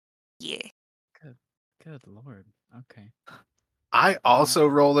 Yeah. Good lord. Okay. I also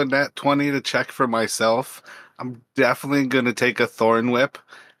roll a nat 20 to check for myself. I'm definitely going to take a thorn whip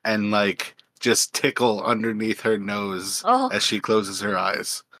and, like, just tickle underneath her nose Oh. as she closes her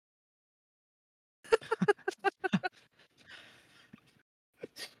eyes.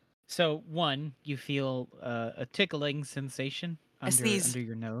 So one, you feel a tickling sensation sneeze. under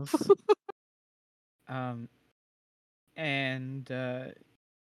your nose. And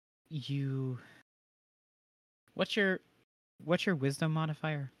you. What's your wisdom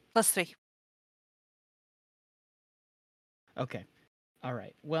modifier? +3. Okay. All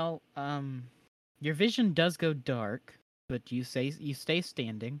right. Well, your vision does go dark, but you stay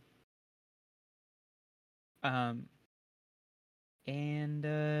standing. And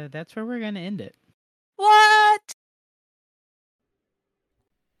that's where we're gonna end it. What?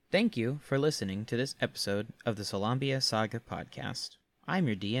 Thank you for listening to this episode of the Solambia Saga podcast. I'm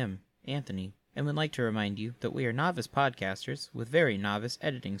your DM, Anthony, and would like to remind you that we are novice podcasters with very novice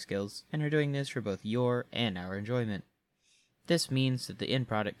editing skills and are doing this for both your and our enjoyment. This means that the end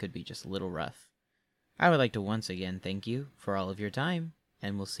product could be just a little rough. I would like to once again thank you for all of your time,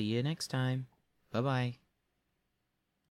 and we'll see you next time. Bye-bye.